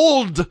to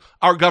hold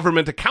our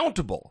government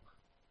accountable.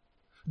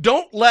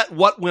 Don't let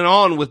what went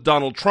on with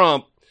Donald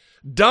Trump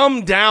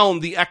dumb down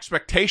the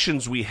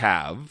expectations we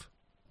have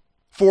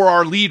for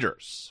our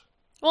leaders.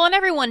 Well, and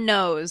everyone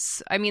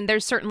knows. I mean,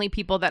 there's certainly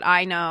people that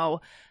I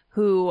know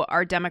who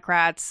are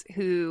Democrats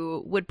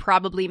who would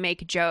probably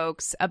make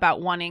jokes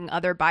about wanting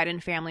other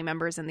Biden family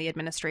members in the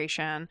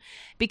administration,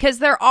 because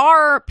there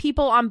are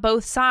people on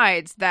both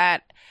sides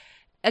that,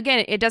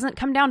 again, it doesn't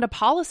come down to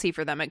policy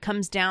for them. It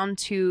comes down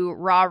to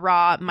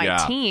rah, my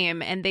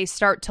team. And they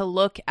start to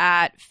look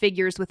at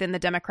figures within the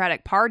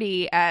Democratic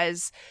Party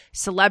as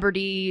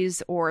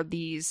celebrities or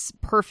these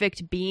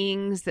perfect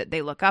beings that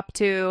they look up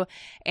to.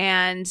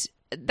 And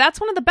that's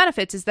one of the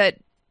benefits, is that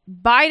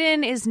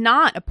Biden is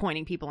not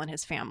appointing people in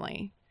his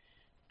family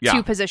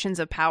to positions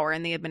of power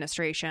in the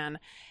administration.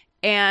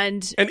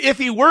 And if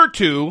he were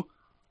to,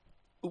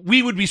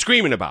 we would be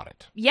screaming about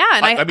it. Yeah.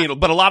 And I mean,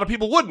 but a lot of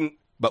people wouldn't.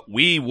 But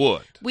we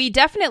would. We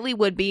definitely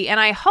would be. And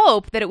I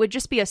hope that it would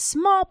just be a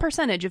small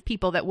percentage of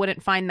people that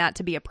wouldn't find that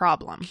to be a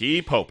problem.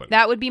 Keep hoping.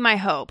 That would be my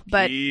hope.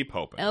 But keep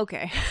hoping.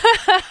 Okay.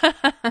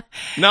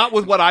 Not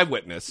with what I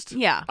witnessed.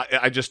 Yeah.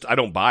 I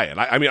don't buy it.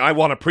 I mean, I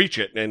want to preach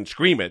it and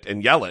scream it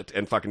and yell it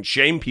and fucking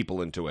shame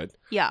people into it.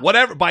 Yeah.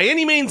 Whatever. By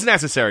any means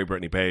necessary,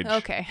 Brittany Page.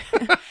 Okay.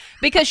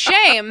 Because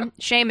shame,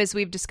 as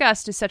we've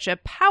discussed, is such a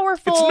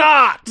powerful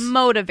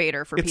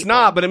motivator for people. It's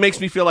not, but it makes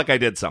me feel like I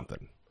did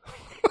something.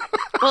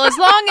 Well, as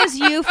long as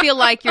you feel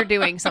like you're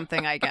doing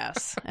something, I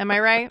guess. Am I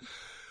right?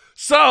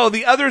 So,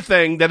 the other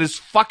thing that is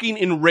fucking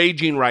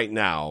enraging right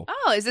now...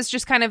 Oh, is this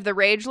just kind of the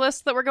rage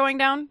list that we're going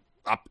down?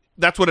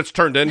 That's what it's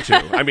turned into.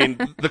 I mean,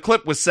 the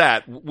clip was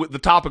set. The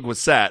topic was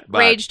set. But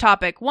rage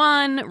topic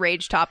 1,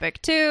 rage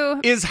topic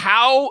 2. Is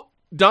how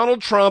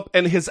Donald Trump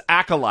and his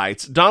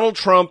acolytes, Donald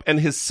Trump and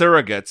his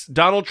surrogates,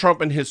 Donald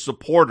Trump and his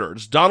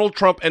supporters, Donald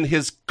Trump and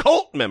his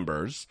cult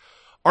members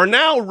are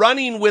now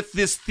running with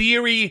this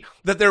theory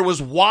that there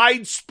was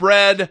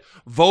widespread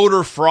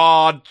voter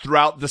fraud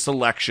throughout this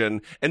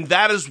election, and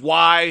that is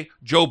why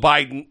Joe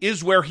Biden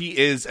is where he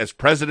is as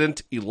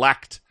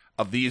president-elect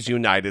of these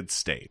United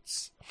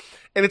States.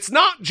 And it's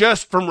not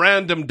just from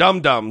random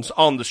dum-dums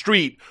on the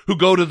street who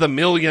go to the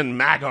Million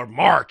MAGA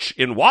March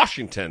in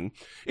Washington.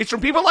 It's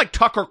from people like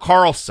Tucker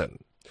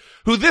Carlson,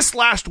 who this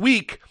last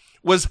week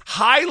was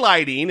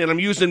highlighting, and I'm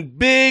using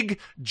big,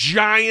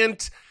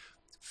 giant,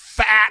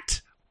 fat,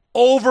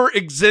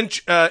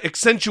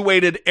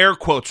 accentuated air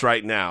quotes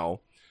right now,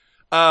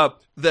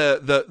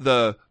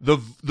 the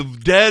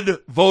dead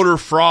voter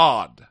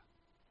fraud,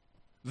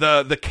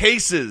 the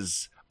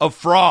cases of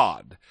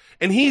fraud,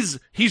 and he's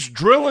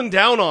drilling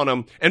down on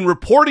them and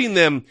reporting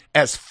them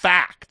as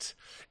fact.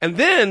 And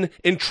then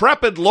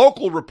intrepid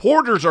local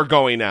reporters are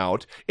going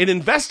out and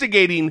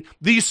investigating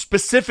these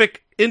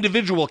specific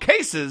individual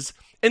cases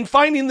and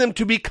finding them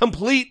to be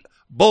complete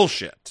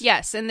bullshit.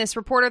 Yes, and this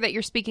reporter that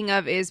you're speaking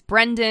of is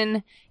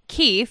Brendan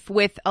Keefe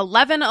with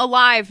 11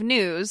 Alive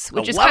News,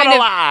 which is kind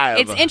of,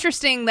 it's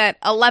interesting that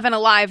 11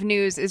 Alive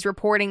News is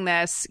reporting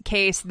this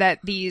case that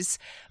these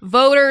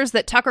voters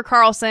that Tucker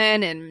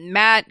Carlson and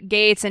Matt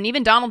Gaetz and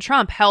even Donald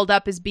Trump held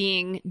up as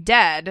being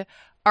dead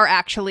are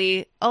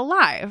actually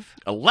alive.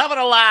 11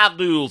 Alive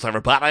News,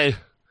 everybody.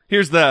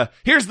 Here's the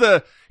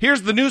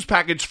news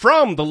package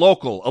from the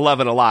local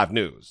 11 Alive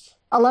News.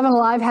 11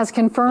 Alive has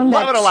confirmed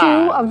that 2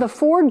 of the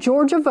 4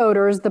 Georgia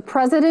voters the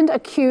president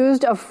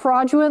accused of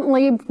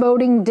fraudulently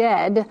voting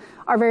dead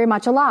are very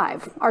much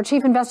alive. Our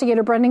chief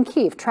investigator, Brendan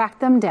Keefe, tracked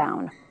them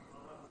down.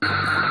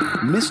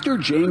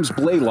 Mr. James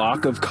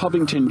Blaylock of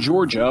Covington,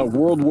 Georgia, a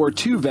World War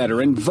II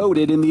veteran,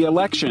 voted in the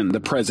election, the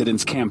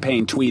president's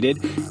campaign tweeted.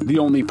 The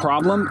only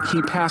problem,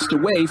 he passed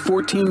away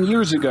 14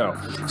 years ago.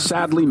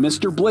 Sadly,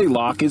 Mr.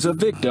 Blaylock is a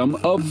victim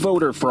of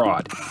voter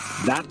fraud.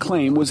 That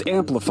claim was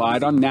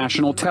amplified on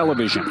national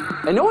television.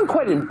 And no one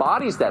quite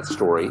embodies that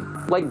story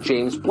like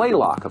James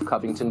Blaylock of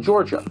Covington,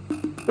 Georgia.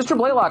 Mr.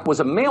 Blaylock was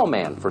a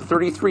mailman for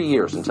 33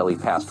 years until he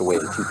passed away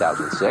in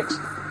 2006.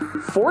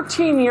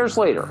 14 years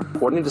later,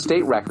 according to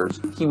state records,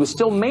 he was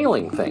still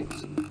mailing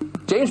things.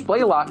 James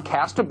Blaylock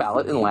cast a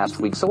ballot in last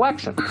week's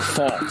election.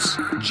 False.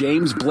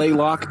 James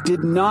Blaylock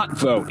did not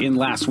vote in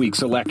last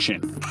week's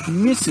election.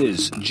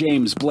 Mrs.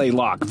 James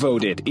Blaylock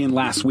voted in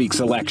last week's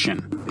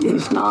election.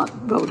 He's not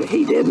voted.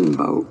 He didn't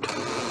vote.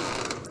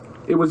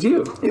 It was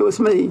you. It was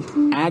me.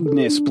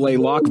 Agnes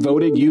Blaylock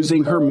voted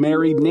using her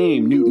married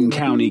name, Newton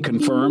County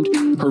confirmed.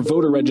 Her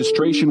voter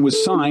registration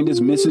was signed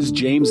as Mrs.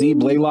 James E.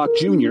 Blaylock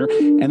Jr.,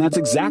 and that's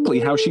exactly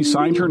how she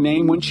signed her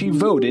name when she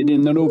voted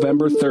in the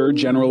November 3rd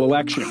general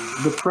election.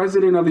 The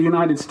President of the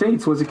United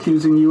States was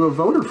accusing you of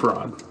voter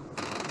fraud,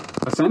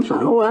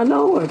 essentially. Oh, I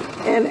know it.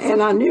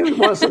 And I knew it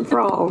wasn't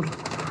fraud.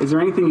 Is there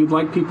anything you'd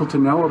like people to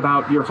know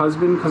about your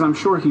husband? Because I'm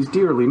sure he's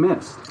dearly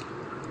missed.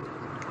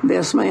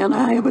 Best man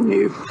I ever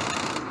knew.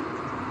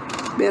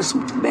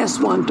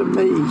 best one to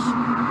me.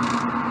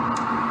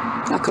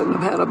 I couldn't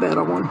have had a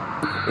better one.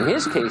 In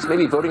his case,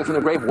 maybe voting from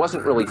the grave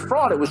wasn't really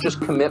fraud, it was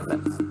just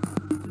commitment.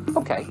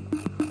 Okay,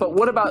 but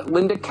what about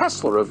Linda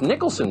Kessler of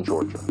Nicholson,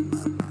 Georgia?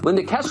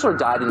 Linda Kessler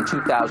died in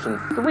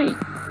 2003.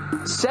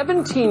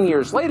 17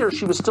 years later,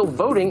 she was still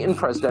voting in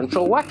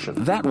presidential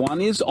elections. That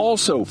one is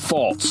also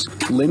false.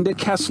 Linda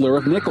Kessler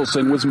of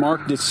Nicholson was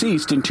marked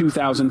deceased in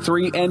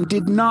 2003 and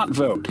did not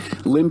vote.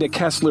 Linda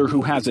Kessler,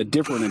 who has a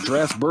different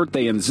address,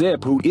 birthday, and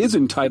zip, who is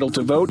entitled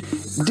to vote,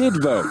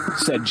 did vote,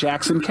 said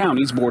Jackson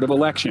County's Board of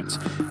Elections.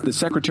 The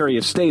Secretary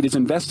of State is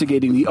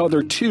investigating the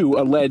other 2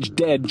 alleged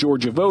dead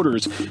Georgia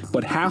voters,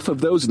 but half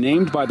of those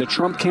named by the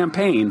Trump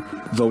campaign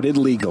voted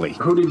legally.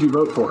 Who did you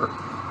vote for?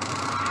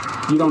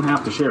 You don't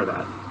have to share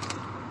that.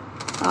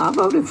 I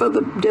voted for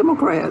the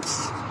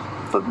Democrats,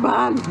 for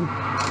Biden.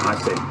 I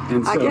see.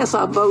 And so, I guess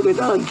I voted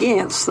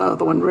against the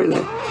other one,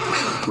 really.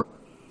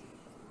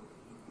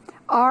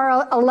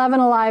 Our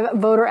 11 Alive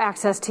voter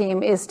access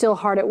team is still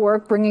hard at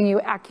work bringing you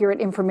accurate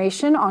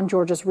information on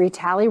Georgia's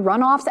retally,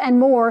 runoffs, and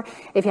more.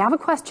 If you have a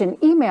question,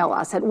 email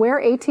us at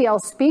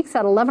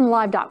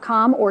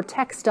whereatlspeaks@11alive.com or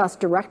text us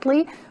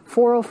directly,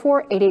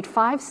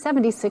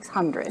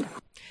 404-885-7600.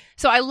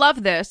 So I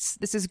love this.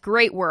 This is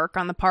great work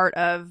on the part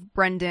of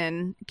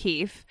Brendan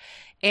Keefe.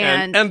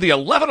 And the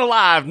 11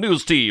 Alive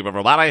news team,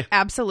 everybody.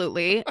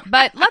 Absolutely.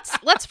 But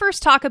let's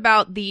first talk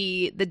about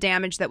the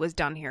damage that was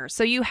done here.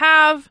 So you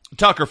have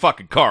Tucker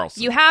fucking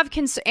Carlson. You have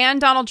and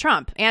Donald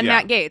Trump and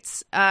Matt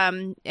Gaetz,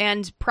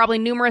 and probably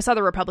numerous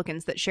other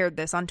Republicans that shared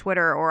this on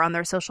Twitter or on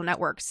their social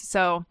networks.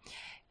 So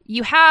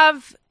you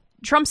have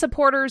Trump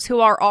supporters who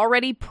are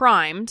already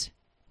primed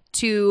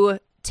to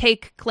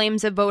take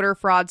claims of voter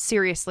fraud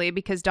seriously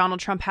because Donald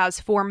Trump has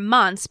for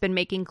months been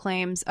making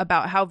claims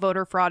about how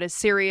voter fraud is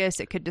serious.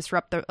 It could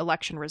disrupt the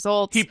election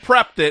results. He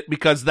prepped it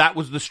because that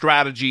was the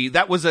strategy.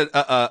 That was an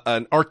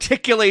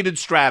articulated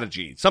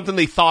strategy, something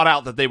they thought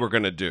out that they were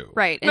going to do.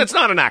 Right. And it's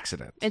not an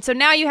accident. And so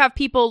now you have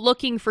people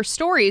looking for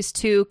stories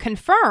to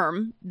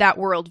confirm that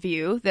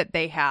worldview that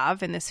they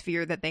have and this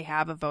fear that they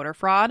have of voter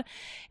fraud.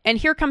 And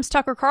here comes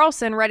Tucker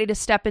Carlson ready to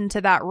step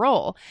into that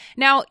role.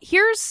 Now,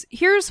 here's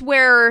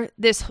where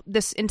this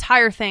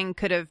entire thing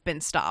could have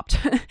been stopped,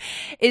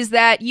 is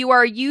that you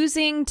are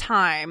using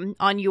time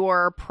on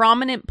your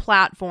prominent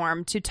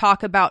platform to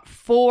talk about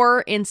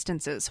 4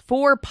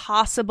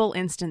 possible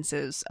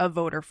instances of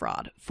voter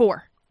fraud.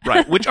 4.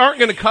 Right, which aren't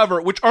going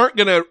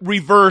to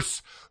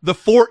reverse the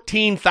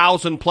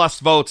 14,000 plus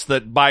votes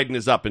that Biden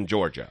is up in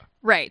Georgia.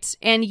 Right.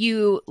 And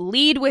you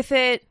lead with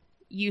it.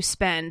 You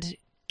spend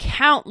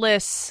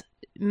countless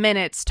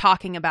minutes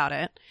talking about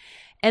it.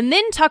 And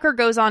then Tucker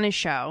goes on his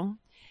show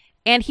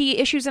and he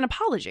issues an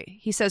apology.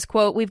 He says,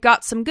 quote, "We've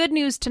got some good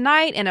news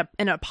tonight and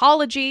an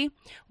apology.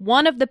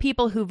 One of the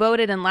people who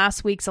voted in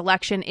last week's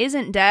election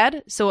isn't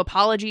dead, so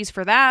apologies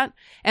for that.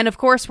 And of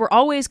course, we're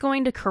always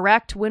going to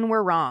correct when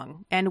we're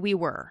wrong." And we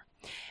were.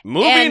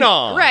 Moving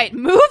on. Right,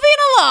 moving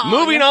along.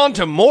 Moving on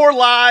to more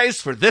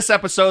lies for this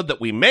episode that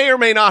we may or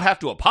may not have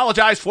to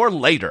apologize for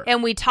later.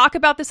 And we talk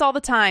about this all the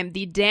time.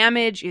 The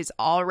damage is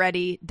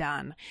already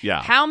done.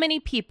 Yeah. How many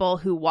people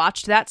who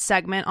watched that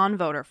segment on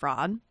voter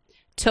fraud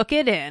took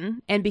it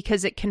in, and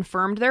because it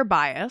confirmed their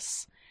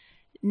bias,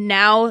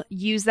 now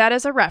use that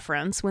as a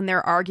reference when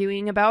they're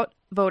arguing about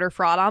voter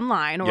fraud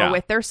online or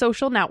with their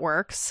social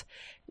networks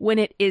when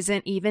it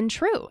isn't even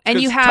true. And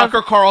you have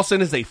Tucker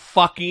Carlson is a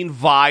fucking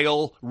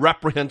vile,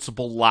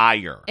 reprehensible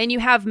liar. And you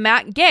have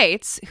Matt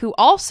Gaetz, who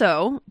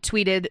also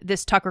tweeted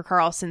this Tucker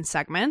Carlson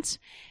segment,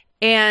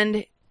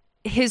 and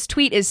his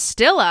tweet is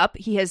still up.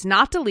 He has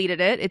not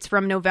deleted it. It's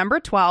from November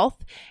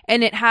 12th,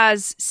 and it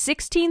has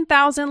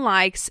 16,000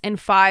 likes and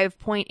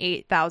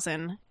 5.8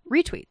 thousand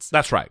retweets.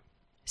 That's right.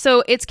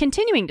 So it's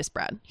continuing to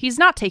spread. He's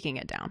not taking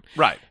it down.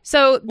 Right.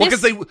 So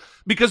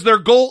because their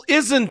goal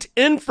isn't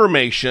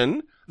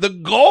information. The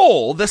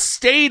goal, the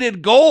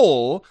stated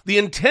goal, the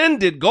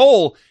intended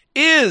goal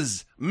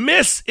is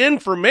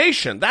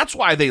misinformation. That's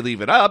why they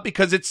leave it up,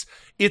 because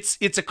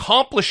it's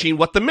accomplishing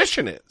what the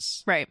mission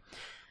is. Right.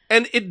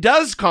 And it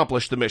does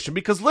accomplish the mission,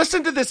 because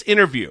listen to this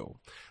interview.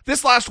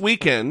 This last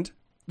weekend,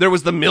 there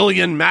was the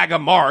Million MAGA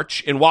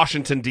March in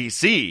Washington,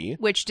 D.C.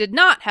 Which did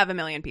not have 1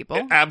 million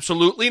people.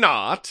 Absolutely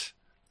not.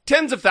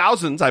 Tens of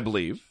thousands, I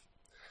believe.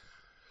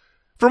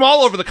 From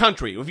all over the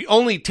country. If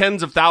only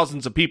tens of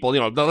thousands of people,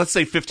 let's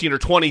say 15 or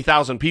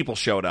 20,000 people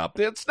showed up.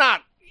 It's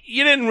not,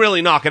 you didn't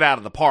really knock it out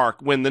of the park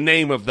when the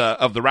name of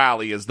the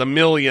rally is the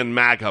Million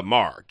MAGA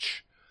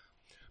March.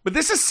 But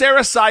this is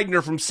Sarah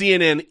Seidner from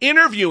CNN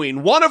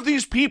interviewing one of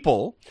these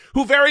people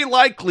who very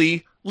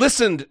likely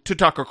listened to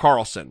Tucker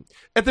Carlson.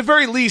 At the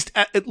very least,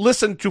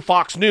 listened to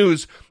Fox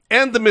News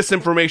and the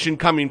misinformation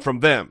coming from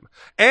them,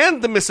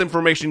 and the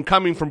misinformation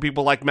coming from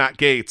people like Matt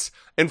Gaetz,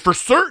 and for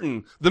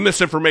certain, the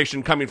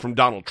misinformation coming from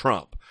Donald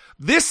Trump.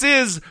 This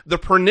is the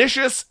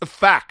pernicious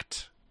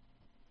effect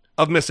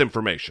of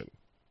misinformation.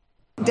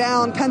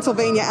 Down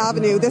Pennsylvania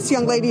Avenue. This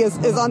young lady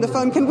is on the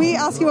phone. Can we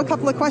ask you a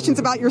couple of questions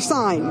about your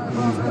sign?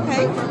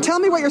 Okay. Tell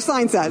me what your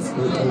sign says.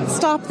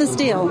 Stop the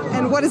steal.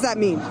 And what does that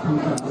mean?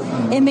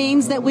 It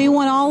means that we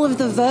want all of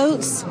the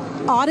votes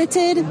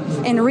audited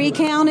and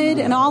recounted,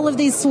 and all of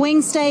these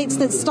swing states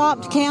that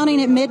stopped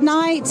counting at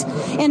midnight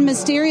and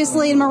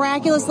mysteriously and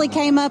miraculously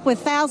came up with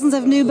thousands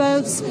of new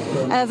votes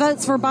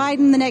for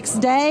Biden the next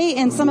day,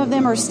 and some of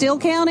them are still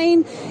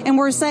counting, and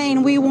we're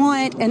saying we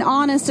want an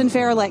honest and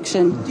fair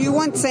election. Do you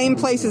want same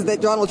places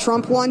that Donald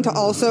Trump won to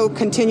also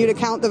continue to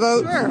count the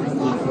votes?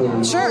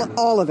 Sure.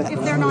 All of it.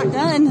 If they're not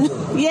done,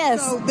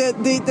 yes. So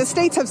the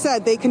states have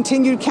said they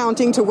continued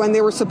counting to when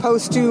they were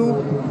supposed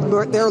to.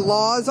 Their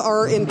laws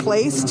are in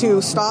place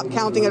to stop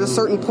counting at a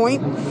certain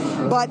point,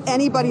 but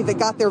anybody that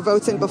got their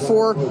votes in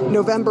before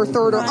November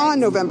 3rd or on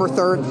November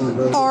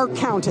 3rd are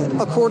counted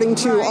according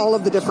to all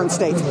of the different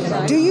states.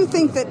 Do you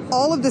think that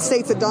all of the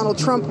states that Donald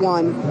Trump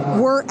won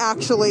were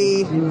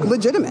actually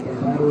legitimate?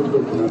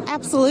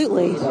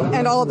 Absolutely.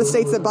 And all of the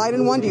states that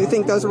Biden won, do you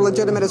think those were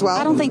legitimate as well?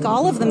 I don't think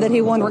all of them that he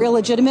won were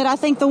illegitimate. I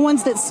think the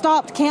ones that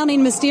stopped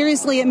counting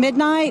mysteriously at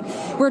midnight,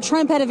 where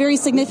Trump had a very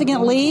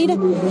significant lead,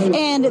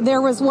 and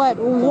there was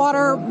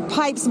water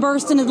pipes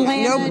burst in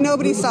Atlanta.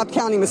 Nobody stopped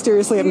counting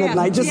mysteriously at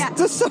midnight.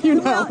 Just so you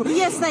know. Well,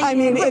 yes, they. I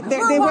mean,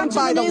 they went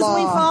by the law.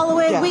 We follow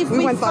it. Yeah,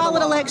 We've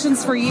followed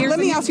elections for years. Let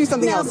me ask you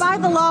something else. By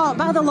the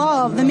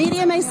law. The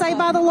media may say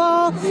by the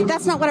law.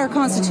 That's not what our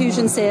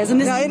Constitution says.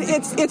 And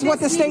it's what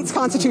the state's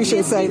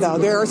constitutions say, though.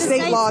 There are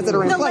state laws that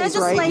are in place,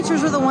 right? The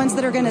legislatures are the ones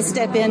that are going to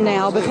step in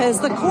now, because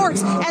the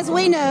courts, as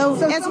we know,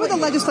 some of the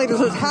legislators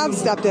have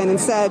stepped in and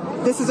said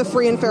this is a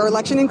free and fair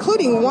election,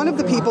 including one of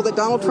the people that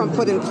Donald Trump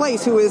put in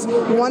place, who is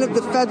one of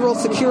the federal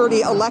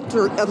security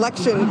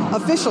election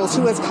officials,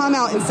 who has come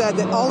out and said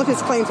that all of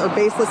his claims are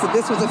baseless, that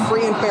this was a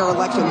free and fair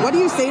election. What do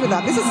you say to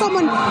that? This is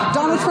someone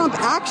Donald Trump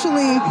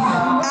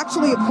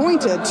actually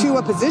appointed to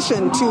a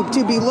position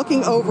to be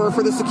looking over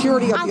for the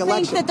security of the election. I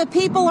think that the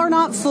people are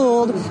not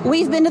fooled.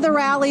 We've been to the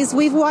rallies.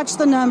 We've watched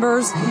the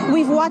numbers.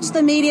 We've watched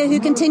the media who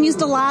continues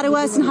to lie to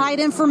us and hide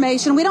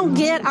information. We don't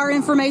get our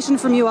information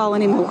from you all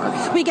anymore.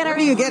 We get our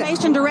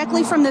information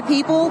directly from the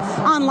people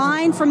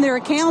online, from their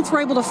accounts.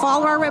 We're able to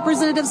follow our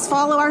representatives,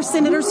 follow our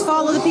senators,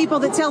 follow the people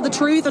that tell the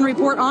truth and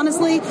report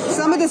honestly.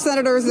 Some of the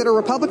senators that are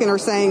Republican are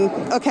saying,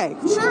 okay,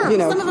 sure,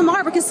 some of them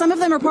are, because some of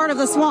them are part of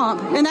the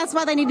swamp, and that's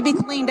why they need to be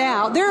cleaned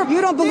out.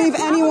 You don't believe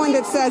anyone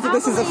that says that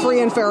this is a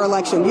free and fair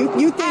election?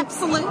 You think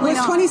absolutely was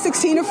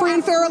 2016 a free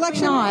and fair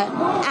election?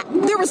 Not.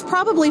 There was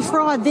probably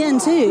fraud then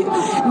too.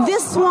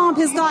 This swamp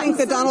has gotten. You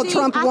think that Donald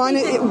Trump won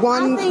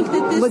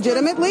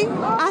legitimately?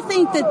 I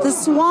think that the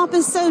swamp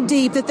is so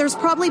deep that there's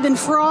probably been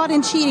fraud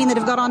and cheating that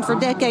have gone on for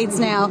decades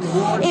now.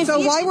 So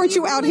why weren't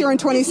you out here in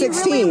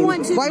 2016?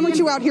 Why weren't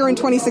you out here in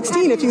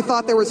 2016 if you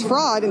thought there was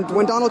fraud and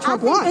when Donald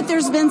Trump won? I think that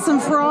there's been some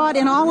fraud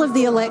in all of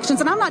the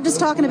elections, and I'm not just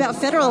talking about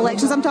federal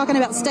elections. I'm talking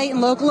about state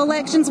and local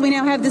elections. We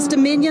now have this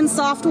Dominion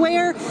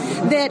software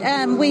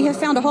that we have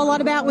found a whole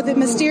lot about, that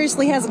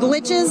mysteriously has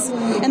glitches,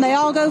 and they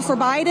all go for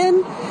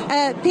Biden.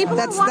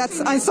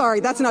 I'm sorry,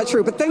 that's not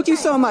true. But thank you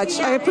so much.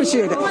 I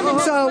appreciate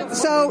it.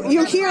 So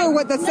you hear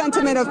what the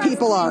sentiment of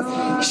people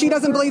are. She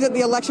doesn't believe that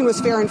the election was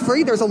fair and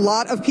free. There's a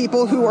lot of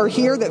people who are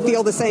here that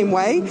feel the same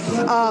way.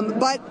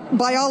 But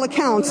by all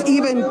accounts,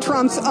 even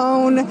Trump's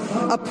own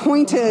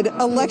appointed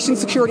election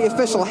security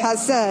official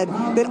has said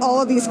that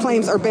all of these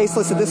claims are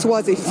baseless, that this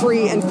was a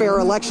free and fair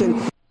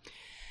election.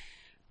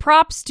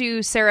 Props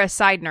to Sarah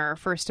Seidner,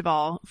 first of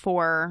all,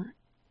 for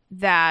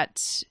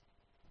that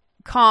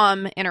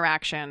calm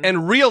interaction.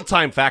 And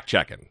real-time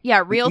fact-checking.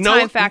 Yeah,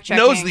 real-time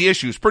fact-checking. Knows the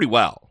issues pretty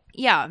well.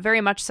 Yeah,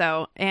 very much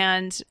so.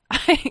 And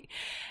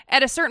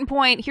at a certain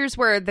point, here's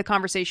where the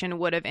conversation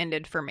would have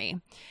ended for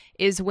me,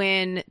 is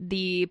when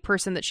the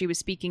person that she was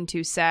speaking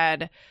to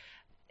said,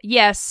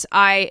 yes,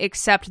 I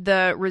accept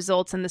the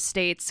results in the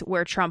states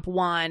where Trump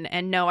won,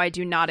 and no, I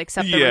do not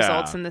accept the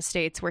results in the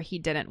states where he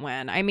didn't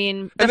win. I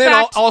mean, and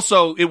then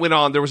also it went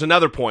on. There was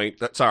another point.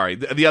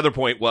 The other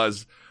point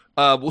was,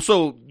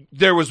 so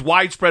there was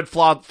widespread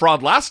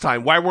fraud last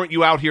time. Why weren't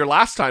you out here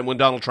last time when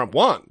Donald Trump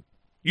won?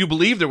 You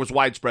believe there was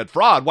widespread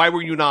fraud. Why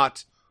were you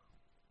not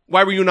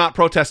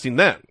protesting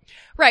then?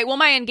 Right. Well,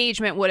 my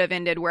engagement would have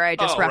ended where I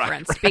just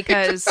referenced,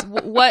 because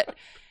what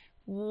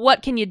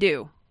can you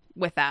do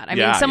with that? I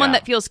mean, someone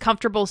that feels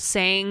comfortable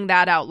saying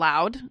that out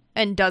loud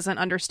and doesn't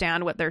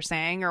understand what they're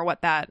saying or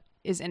what that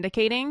is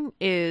indicating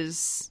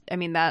is, I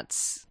mean,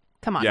 that's,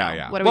 come on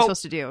now. What are we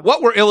supposed to do?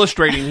 What we're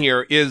illustrating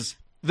here is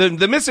the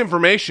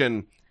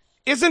misinformation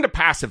isn't a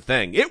passive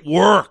thing. It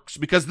works,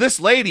 because this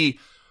lady,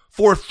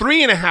 for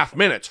 3.5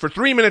 minutes, for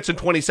 3 minutes and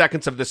 20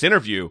 seconds of this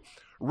interview,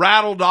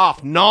 rattled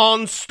off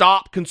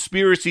non-stop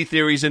conspiracy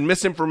theories and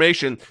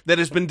misinformation that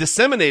has been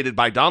disseminated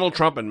by Donald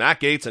Trump and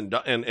Matt Gaetz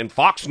and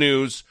Fox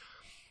News,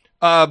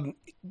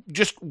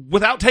 just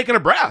without taking a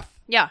breath.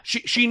 Yeah.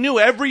 She knew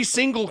every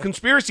single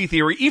conspiracy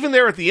theory, even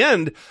there at the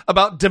end,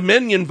 about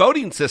Dominion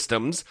voting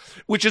systems,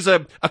 which is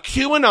a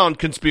QAnon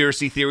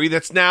conspiracy theory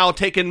that's now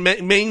taken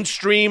a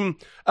mainstream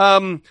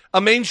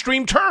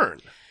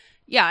turn.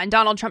 Yeah, and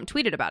Donald Trump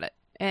tweeted about it.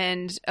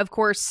 And, of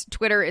course,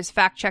 Twitter is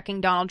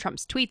fact-checking Donald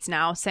Trump's tweets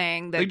now,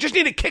 saying that... They just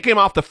need to kick him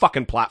off the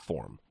fucking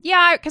platform.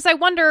 Yeah, because I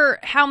wonder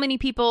how many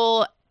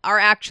people are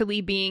actually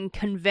being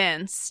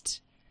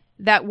convinced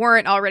that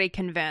weren't already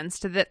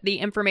convinced that the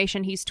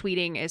information he's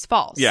tweeting is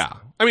false. Yeah.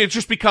 I mean, it's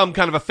just become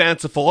kind of a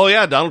fanciful, oh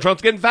yeah, Donald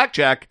Trump's getting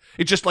fact-checked.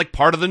 It's just like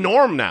part of the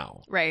norm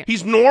now. Right.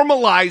 He's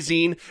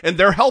normalizing, and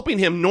they're helping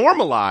him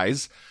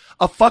normalize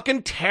a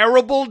fucking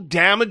terrible,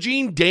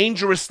 damaging,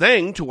 dangerous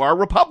thing to our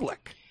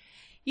republic.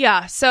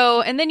 Yeah,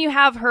 so, and then you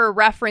have her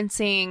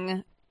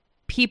referencing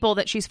people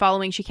that she's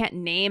following. She can't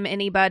name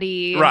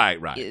anybody. Right.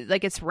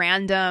 Like, it's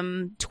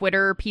random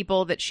Twitter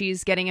people that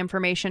she's getting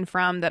information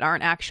from that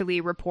aren't actually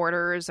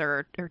reporters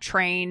or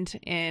trained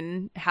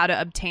in how to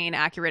obtain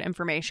accurate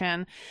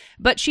information.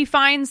 But she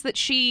finds that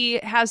she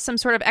has some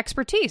sort of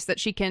expertise that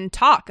she can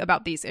talk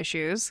about these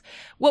issues.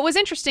 What was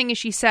interesting is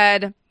she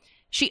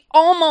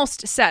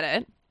almost said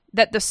it,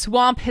 that the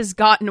swamp has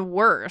gotten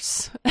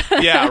worse.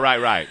 Yeah,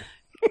 right.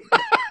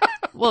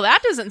 Well,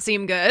 that doesn't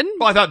seem good.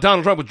 Well, I thought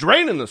Donald Trump was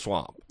draining the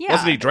swamp. Yeah.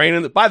 Wasn't he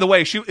draining by the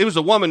way, it was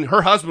a woman,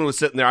 her husband was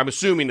sitting there. I'm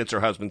assuming it's her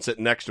husband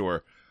sitting next to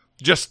her,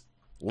 just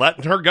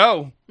letting her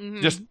go.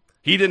 Mm-hmm.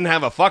 He didn't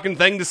have a fucking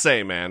thing to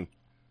say, man.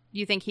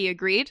 You think he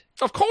agreed?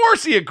 Of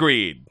course he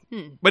agreed.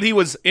 But he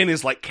was in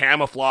his, like,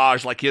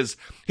 camouflage, like his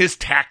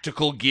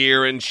tactical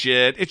gear and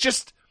shit. It's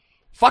just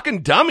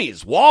fucking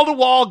dummies.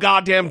 Wall-to-wall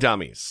goddamn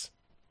dummies.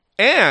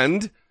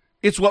 And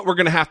it's what we're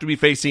going to have to be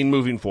facing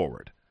moving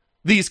forward.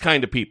 These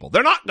kind of people.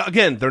 They're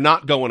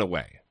not going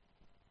away.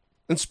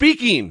 And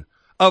speaking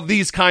of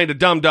these kind of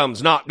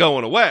dum-dums not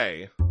going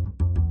away,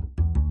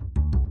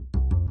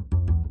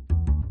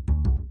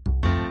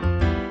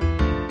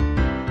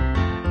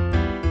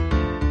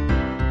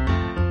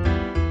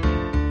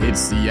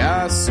 it's the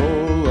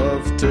asshole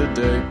of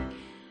today.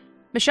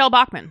 Michele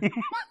Bachmann.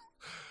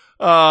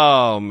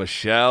 Oh,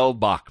 Michele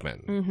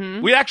Bachmann.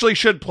 Mm-hmm. We actually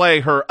should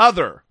play her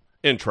other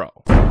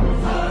intro.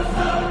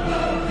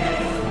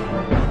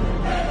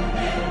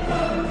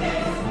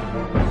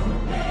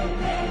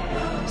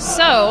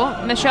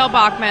 So, Michele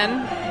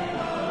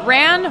Bachmann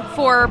ran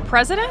for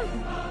president?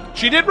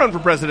 She did run for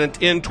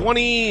president in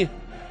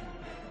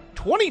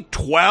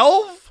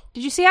 2012?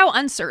 Did you see how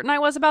uncertain I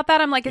was about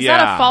that? I'm like, is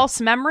that a false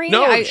memory?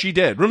 No, she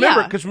did.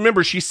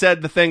 Remember, she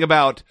said the thing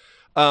about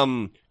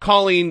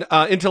calling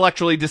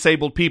intellectually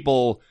disabled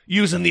people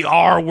using the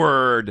R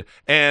word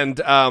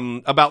and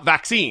about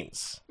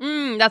vaccines.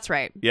 That's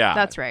right. Yeah.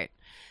 That's right.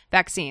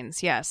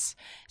 Vaccines, yes.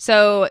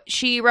 So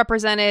she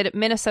represented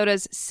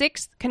Minnesota's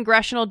 6th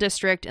congressional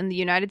district in the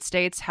United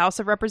States House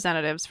of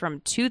Representatives from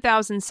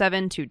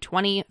 2007 to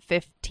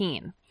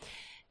 2015.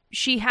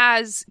 She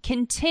has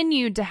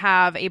continued to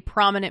have a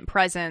prominent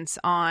presence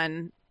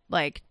on,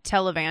 like,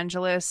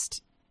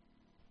 televangelist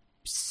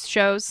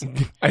shows.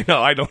 I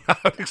know. I don't know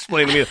how to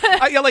explain to me.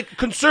 Like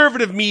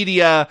conservative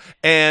media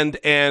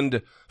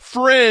and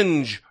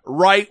fringe,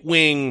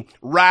 right-wing,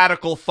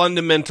 radical,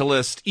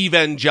 fundamentalist,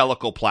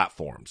 evangelical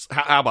platforms.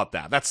 How about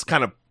that? That's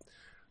kind of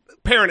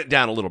paring it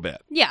down a little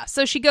bit. Yeah,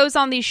 so she goes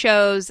on these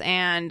shows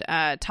and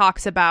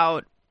talks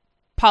about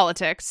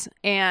politics,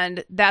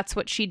 and that's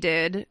what she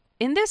did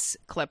in this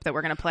clip that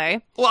we're going to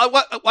play.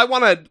 Well, I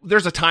want to...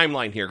 There's a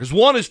timeline here, because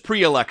one is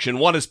pre-election,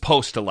 one is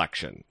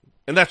post-election.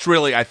 And that's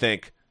really, I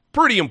think,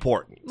 pretty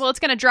important. Well, it's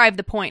going to drive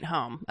the point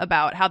home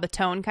about how the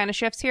tone kind of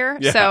shifts here.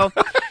 Yeah. So...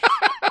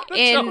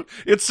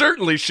 it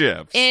certainly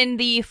shifts. In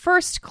the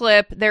first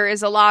clip, there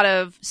is a lot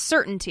of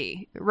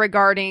certainty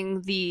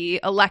regarding the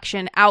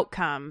election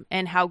outcome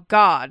and how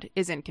God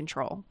is in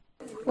control.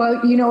 Well,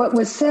 it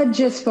was said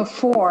just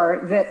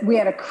before that we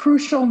had a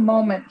crucial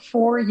moment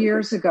 4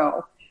 years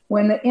ago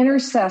when the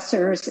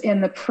intercessors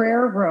in the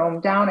prayer room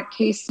down at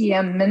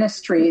KCM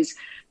Ministries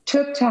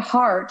took to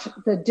heart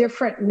the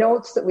different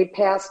notes that we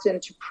passed in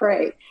to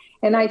pray.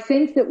 And I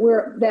think that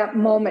we're at that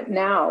moment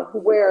now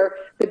where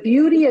the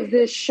beauty of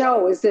this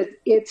show is that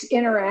it's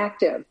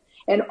interactive.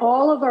 And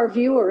all of our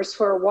viewers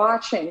who are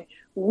watching,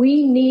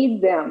 we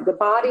need them. The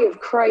body of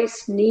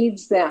Christ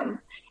needs them.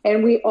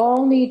 And we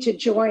all need to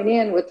join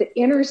in with the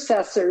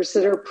intercessors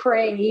that are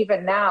praying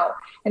even now.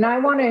 And I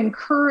want to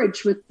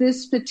encourage with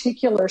this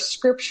particular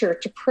scripture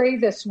to pray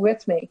this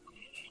with me.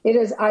 It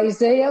is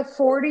Isaiah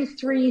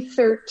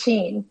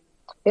 43:13.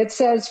 It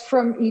says,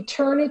 "From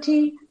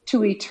eternity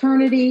to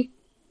eternity,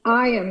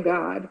 I am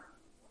God.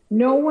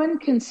 No one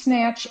can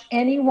snatch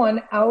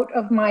anyone out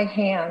of my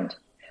hand.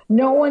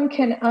 No one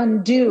can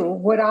undo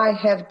what I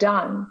have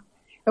done."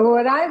 And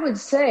what I would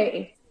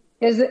say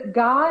is that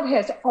God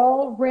has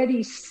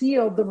already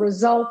sealed the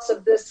results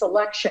of this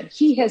election.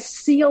 He has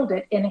sealed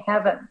it in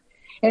heaven.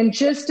 And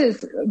just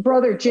as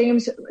Brother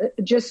James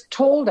just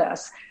told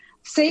us,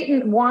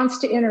 Satan wants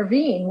to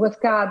intervene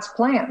with God's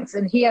plans,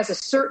 and he has a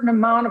certain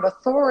amount of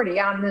authority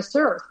on this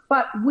earth.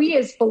 But we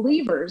as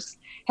believers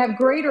have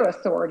greater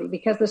authority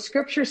because the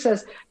scripture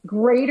says,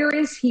 greater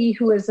is he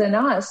who is in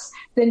us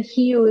than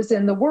he who is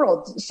in the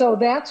world. So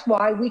that's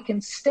why we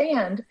can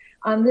stand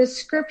on this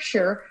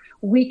scripture.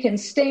 We can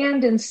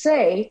stand and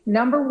say,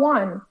 number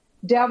one,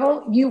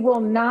 devil, you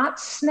will not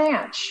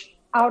snatch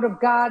out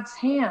of God's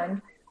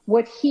hand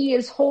what he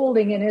is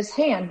holding in his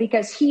hand,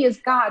 because he is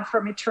God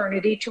from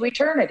eternity to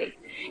eternity.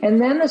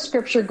 And then the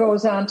scripture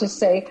goes on to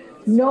say,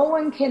 no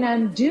one can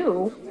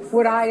undo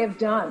what I have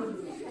done.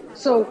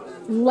 So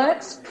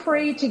let's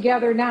pray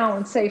together now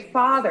and say,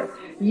 Father,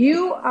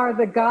 you are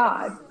the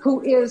God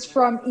who is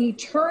from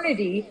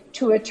eternity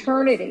to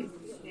eternity.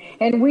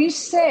 And we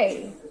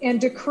say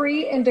and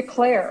decree and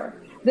declare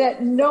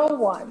that no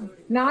one,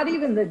 not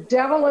even the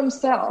devil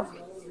himself,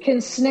 can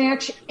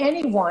snatch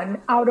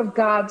anyone out of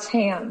God's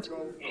hand.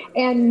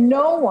 And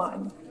no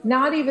one,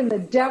 not even the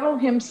devil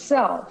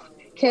himself,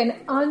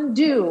 can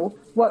undo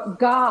what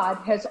God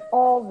has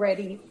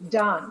already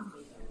done.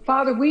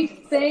 Father, we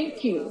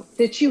thank you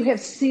that you have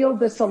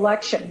sealed this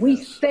election. We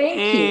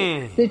thank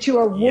you that you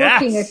are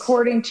working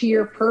according to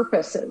your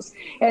purposes.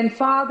 And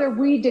Father,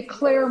 we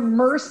declare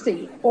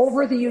mercy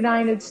over the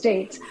United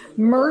States,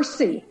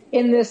 mercy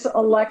in this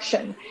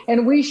election.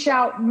 And we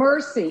shout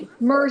mercy,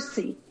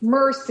 mercy,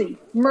 mercy,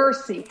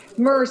 mercy,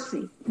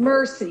 mercy,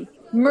 mercy,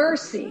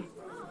 mercy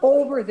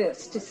over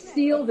this, to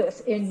seal this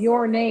in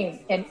your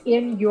name and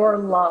in your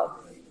love.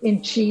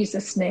 In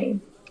Jesus'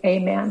 name,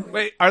 amen.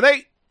 Wait,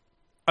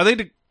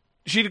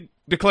 she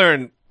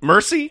declaring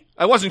mercy?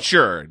 I wasn't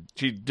sure.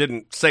 She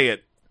didn't say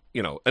it,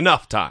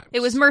 enough times.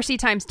 It was mercy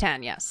times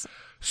 10, yes.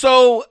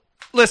 So,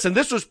 listen,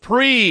 this was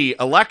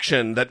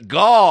pre-election that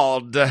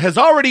God has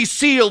already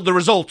sealed the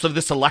results of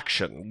this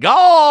election.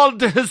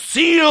 God has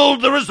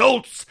sealed the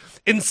results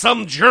in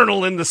some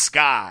journal in the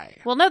sky.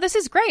 Well, no, this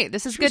is great.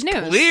 This is good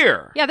news.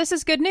 Clear. Yeah, this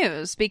is good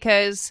news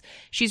because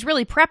she's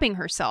really prepping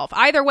herself.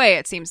 Either way,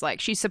 it seems like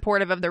she's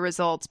supportive of the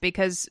results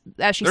because,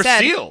 as she They're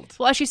said, sealed.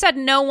 Well, as she said,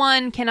 no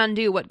one can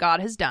undo what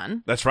God has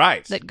done. That's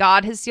right. That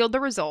God has sealed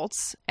the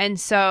results. And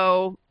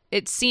so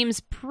it seems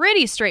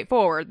pretty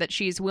straightforward that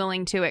she's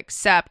willing to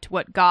accept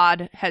what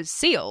God has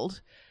sealed,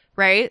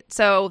 right?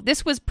 So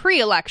this was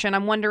pre-election.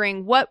 I'm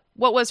wondering what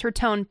was her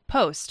tone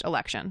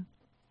post-election?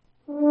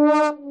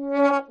 Oh,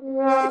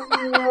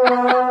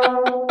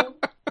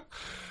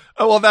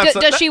 well,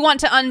 does she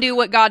want to undo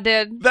what God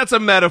did? That's a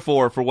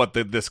metaphor for what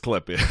this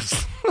clip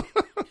is.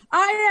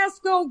 I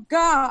ask, oh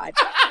God,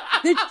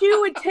 that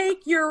you would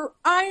take your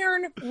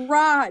iron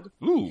rod,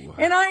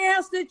 and I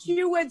ask that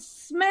you would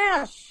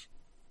smash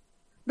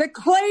the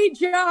clay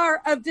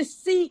jar of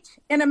deceit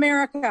in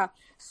America,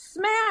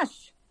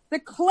 smash the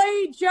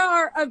clay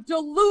jar of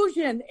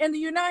delusion in the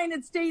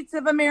United States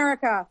of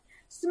America.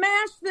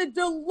 Smash the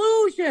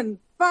delusion,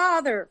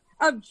 Father,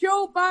 of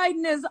Joe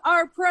Biden as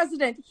our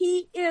president.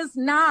 He is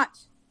not.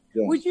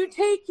 Yeah. Would you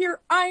take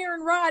your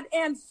iron rod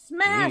and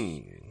smash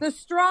the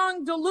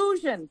strong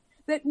delusion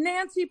that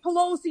Nancy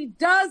Pelosi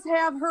does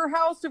have her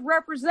House of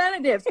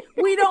Representatives?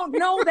 We don't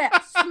know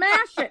that.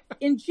 Smash it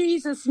in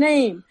Jesus'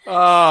 name.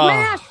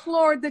 Smash,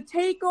 Lord, the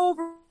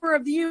takeover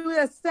of the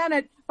U.S.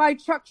 Senate by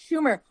Chuck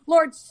Schumer.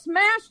 Lord,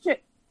 smash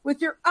it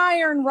with your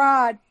iron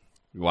rod.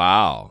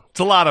 Wow. It's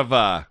a lot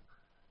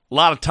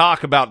of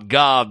talk about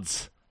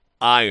God's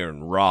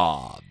iron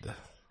rod.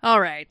 All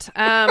right.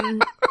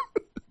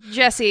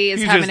 Jesse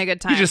is having a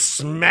good time. He's just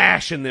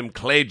smashing them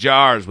clay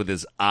jars with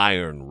his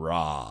iron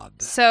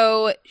rod.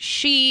 So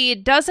she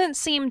doesn't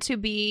seem to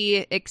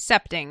be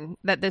accepting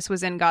that this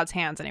was in God's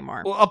hands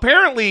anymore. Well,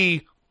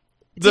 apparently,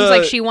 it seems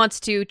like she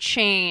wants to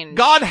change.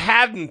 God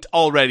hadn't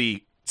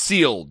already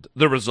sealed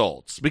the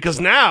results because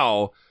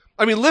now,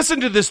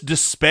 listen to this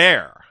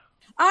despair.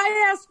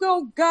 I ask,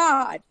 oh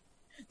God,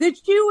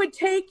 that you would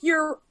take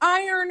your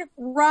iron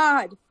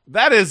rod.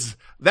 That is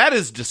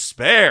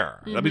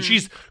despair. Mm-hmm.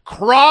 She's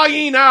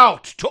crying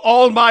out to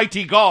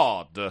Almighty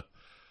God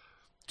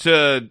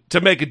to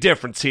make a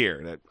difference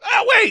here.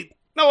 Wait.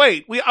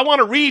 I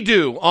want a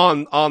redo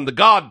on the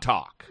God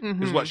talk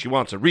is what she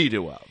wants a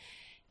redo of.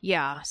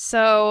 Yeah,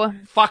 so...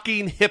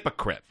 Fucking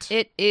hypocrite.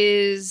 It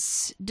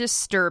is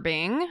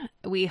disturbing.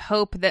 We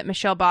hope that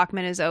Michele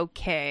Bachmann is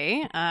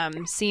okay.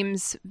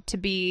 Seems to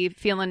be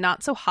feeling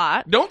not so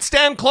hot. Don't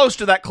stand close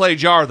to that clay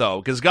jar,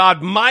 though, because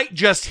God might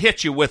just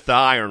hit you with the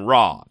iron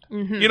rod.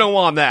 Mm-hmm. You don't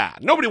want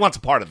that. Nobody wants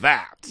a part of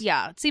that.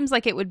 Yeah, it seems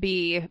like it would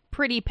be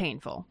pretty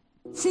painful.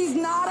 She's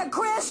not a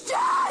Christian!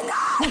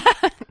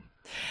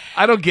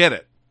 I don't get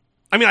it.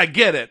 I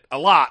get it a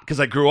lot because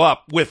I grew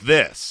up with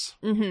this.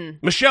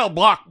 Mm-hmm. Michele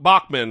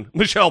Bachmann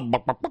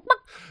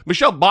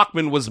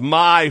was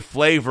my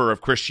flavor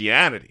of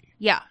Christianity.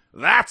 Yeah.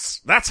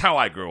 That's how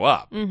I grew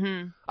up.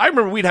 Mm-hmm. I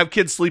remember we'd have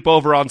kids sleep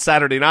over on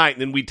Saturday night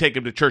and then we'd take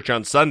them to church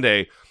on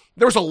Sunday.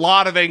 There was a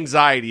lot of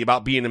anxiety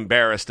about being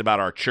embarrassed about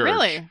our church.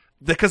 Really?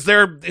 Because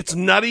it's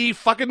nutty,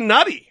 fucking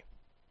nutty.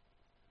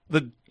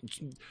 The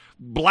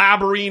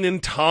blabbering in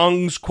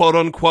tongues, quote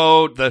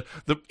unquote, the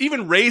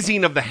even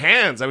raising of the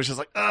hands. I was just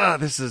like,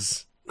 this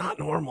is not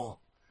normal.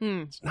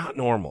 It's not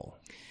normal.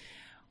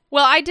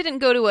 Well, I didn't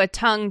go to a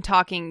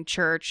tongue-talking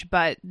church,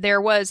 but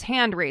there was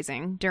hand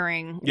raising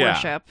during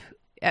worship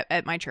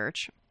at my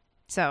church.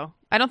 So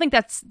I don't think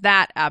that's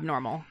that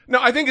abnormal. No,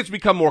 I think it's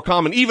become more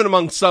common, even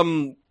among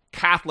some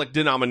Catholic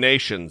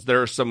denominations.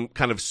 There are some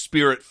kind of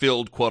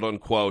spirit-filled, quote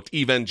unquote,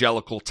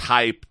 evangelical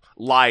type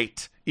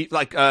light.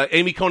 Like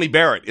Amy Coney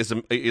Barrett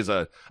is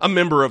a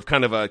member of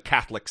kind of a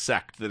Catholic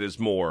sect that is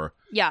more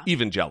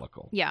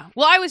evangelical. Yeah.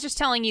 Well, I was just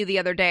telling you the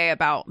other day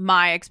about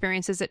my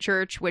experiences at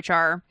church, which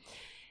are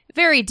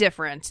very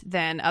different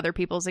than other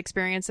people's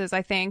experiences,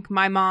 I think.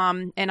 My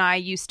mom and I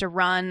used to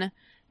run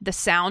the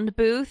sound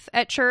booth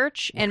at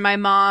church, and my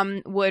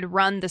mom would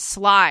run the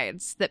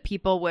slides that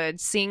people would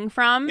sing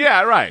from.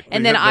 Yeah, right.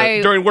 And then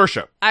during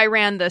worship, I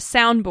ran the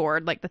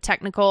soundboard, like the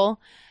technical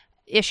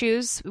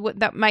issues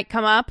that might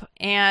come up,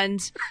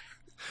 and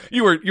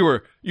you were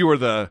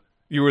the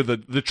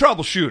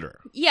troubleshooter.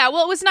 Yeah,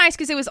 well, it was nice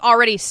because it was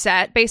already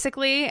set,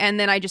 basically, and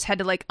then I just had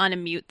to, like,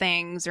 unmute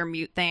things or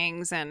mute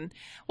things. And,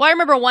 well, I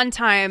remember one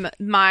time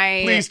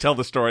Please tell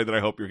the story that I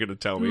hope you're going to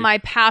tell me. My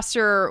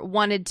pastor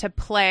wanted to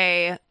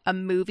play a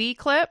movie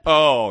clip.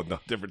 Oh, no,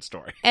 different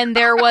story. And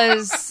there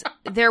was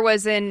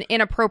an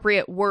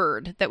inappropriate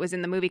word that was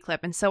in the movie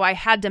clip, and so I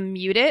had to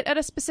mute it at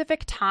a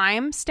specific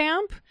time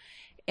stamp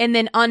and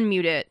then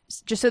unmute it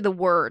just so the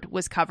word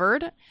was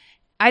covered.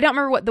 I don't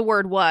remember what the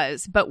word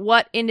was, but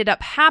what ended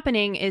up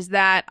happening is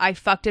that I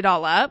fucked it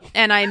all up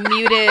and I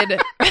muted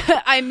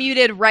I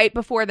muted right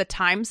before the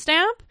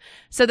timestamp.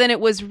 So then it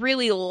was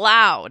really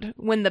loud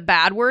when the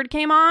bad word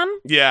came on.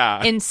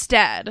 Yeah.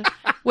 Instead,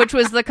 which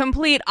was the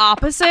complete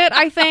opposite,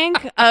 I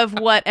think, of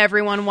what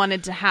everyone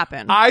wanted to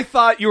happen. I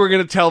thought you were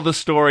going to tell the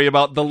story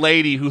about the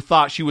lady who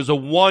thought she was a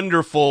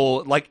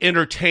wonderful, like,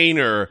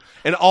 entertainer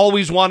and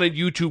always wanted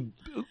you to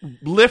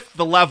lift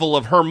the level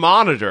of her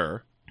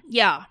monitor.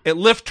 Yeah. It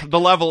lift the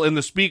level in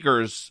the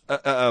speakers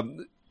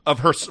of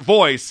her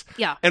voice.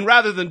 Yeah. And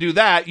rather than do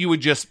that, you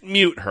would just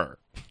mute her.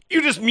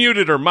 You just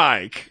muted her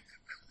mic.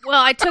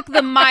 Well, I took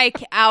the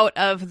mic out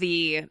of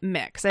the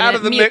mix. I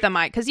didn't mute the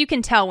mic because you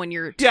can tell when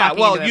you're talking. Yeah,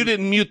 well, to you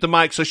didn't mute the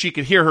mic so she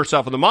could hear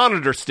herself on the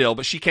monitor still,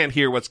 but she can't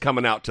hear what's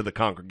coming out to the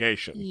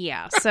congregation.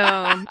 Yeah,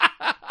 so...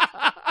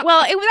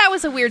 Well, that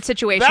was a weird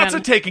situation. That's a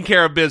taking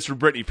care of biz for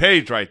Brittany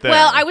Page right there.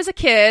 Well, I was a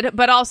kid,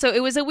 but also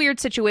it was a weird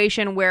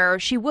situation where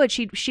she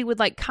would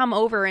like come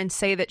over and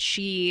say that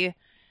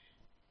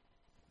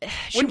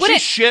Wouldn't she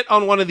shit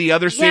on one of the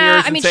other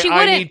singers and say,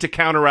 I need to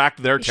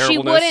counteract their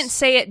terribleness? She wouldn't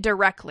say it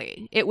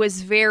directly. It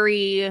was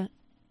very,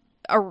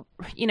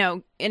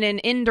 in an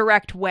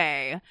indirect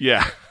way.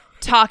 Yeah.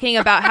 Talking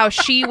about how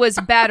she was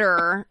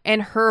better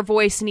and her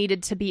voice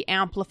needed to be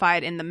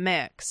amplified in the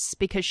mix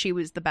because she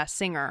was the best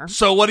singer.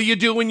 So what do you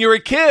do when you're a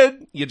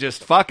kid? You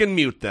just fucking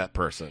mute that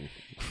person.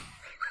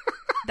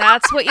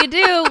 That's what you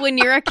do when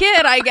you're a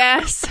kid, I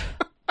guess.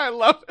 I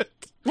love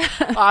it.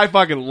 I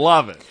fucking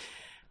love it.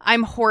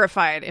 I'm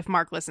horrified if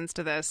Mark listens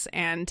to this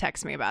and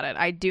texts me about it.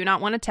 I do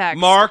not want to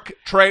text. Mark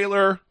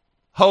Traylor,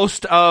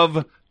 host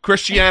of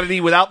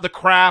Christianity Without the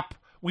Crap.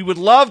 We would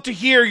love to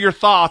hear your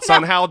thoughts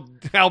on how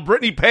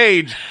Brittany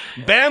Page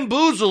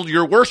bamboozled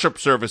your worship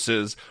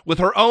services with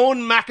her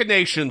own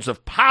machinations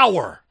of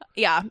power.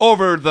 Yeah.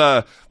 Over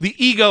the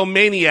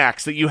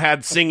egomaniacs that you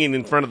had singing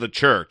in front of the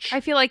church. I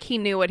feel like he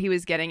knew what he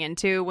was getting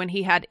into when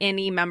he had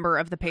any member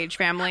of the Page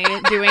family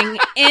doing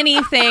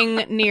anything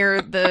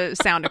near the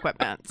sound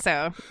equipment.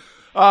 So,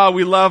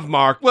 we love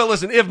Mark. Well,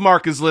 listen, if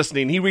Mark is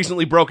listening, he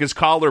recently broke his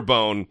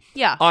collarbone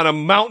on a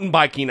mountain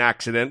biking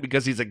accident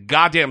because he's a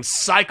goddamn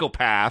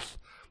psychopath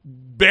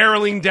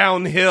barreling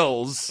down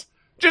hills.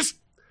 Just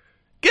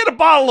get a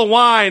bottle of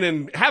wine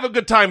and have a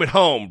good time at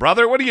home,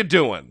 brother. What are you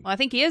doing? Well, I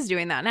think he is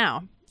doing that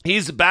now.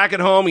 He's back at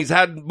home. He's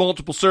had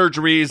multiple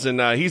surgeries,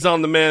 and he's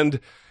on the mend.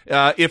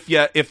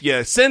 If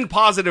you send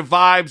positive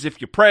vibes,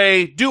 if you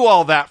pray, do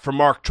all that for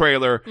Mark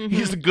Traylor. Mm-hmm.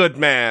 He's a good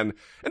man.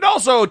 And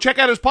also, check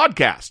out his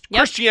podcast,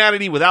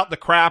 Christianity Without the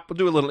Crap. We'll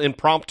do a little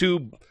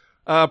impromptu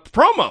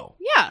promo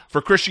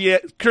for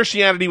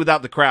Christianity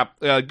Without the Crap.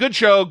 Good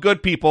show,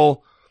 good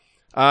people,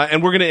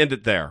 and we're going to end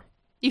it there.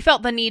 You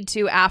felt the need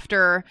to,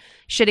 after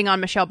shitting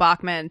on Michele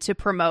Bachmann, to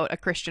promote a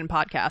Christian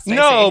podcast.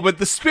 No, but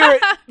the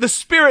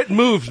spirit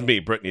moved me,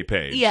 Brittany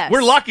Page. Yes.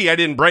 We're lucky I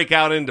didn't break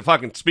out into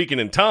fucking speaking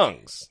in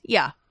tongues.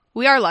 Yeah,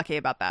 we are lucky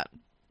about that.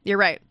 You're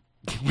right.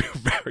 We're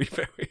very,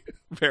 very,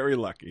 very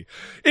lucky.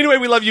 Anyway,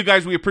 we love you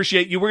guys. We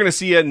appreciate you. We're going to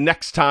see you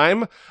next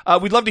time.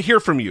 We'd love to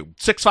hear from you.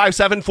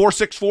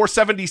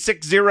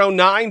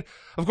 657-464-7609.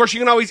 Of course,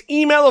 you can always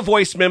email a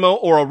voice memo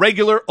or a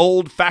regular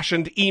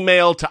old-fashioned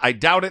email to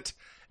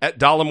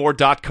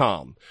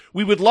idoubt@dollamore.com.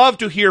 We would love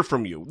to hear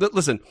from you.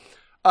 Listen,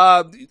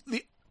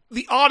 the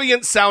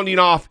audience sounding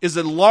off is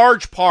a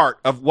large part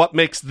of what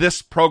makes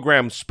this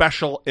program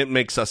special. It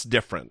makes us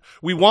different.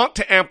 We want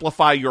to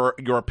amplify your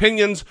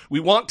opinions. We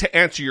want to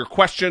answer your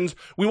questions.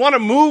 We want to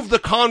move the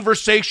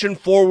conversation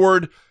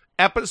forward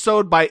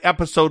episode by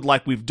episode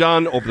like we've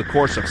done over the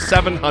course of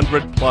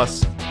 700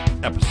 plus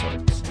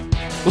episodes.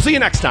 We'll see you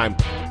next time.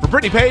 For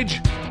Brittany Page,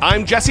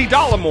 I'm Jesse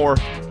Dollamore,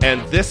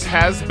 and this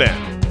has been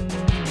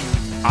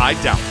I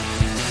Doubt.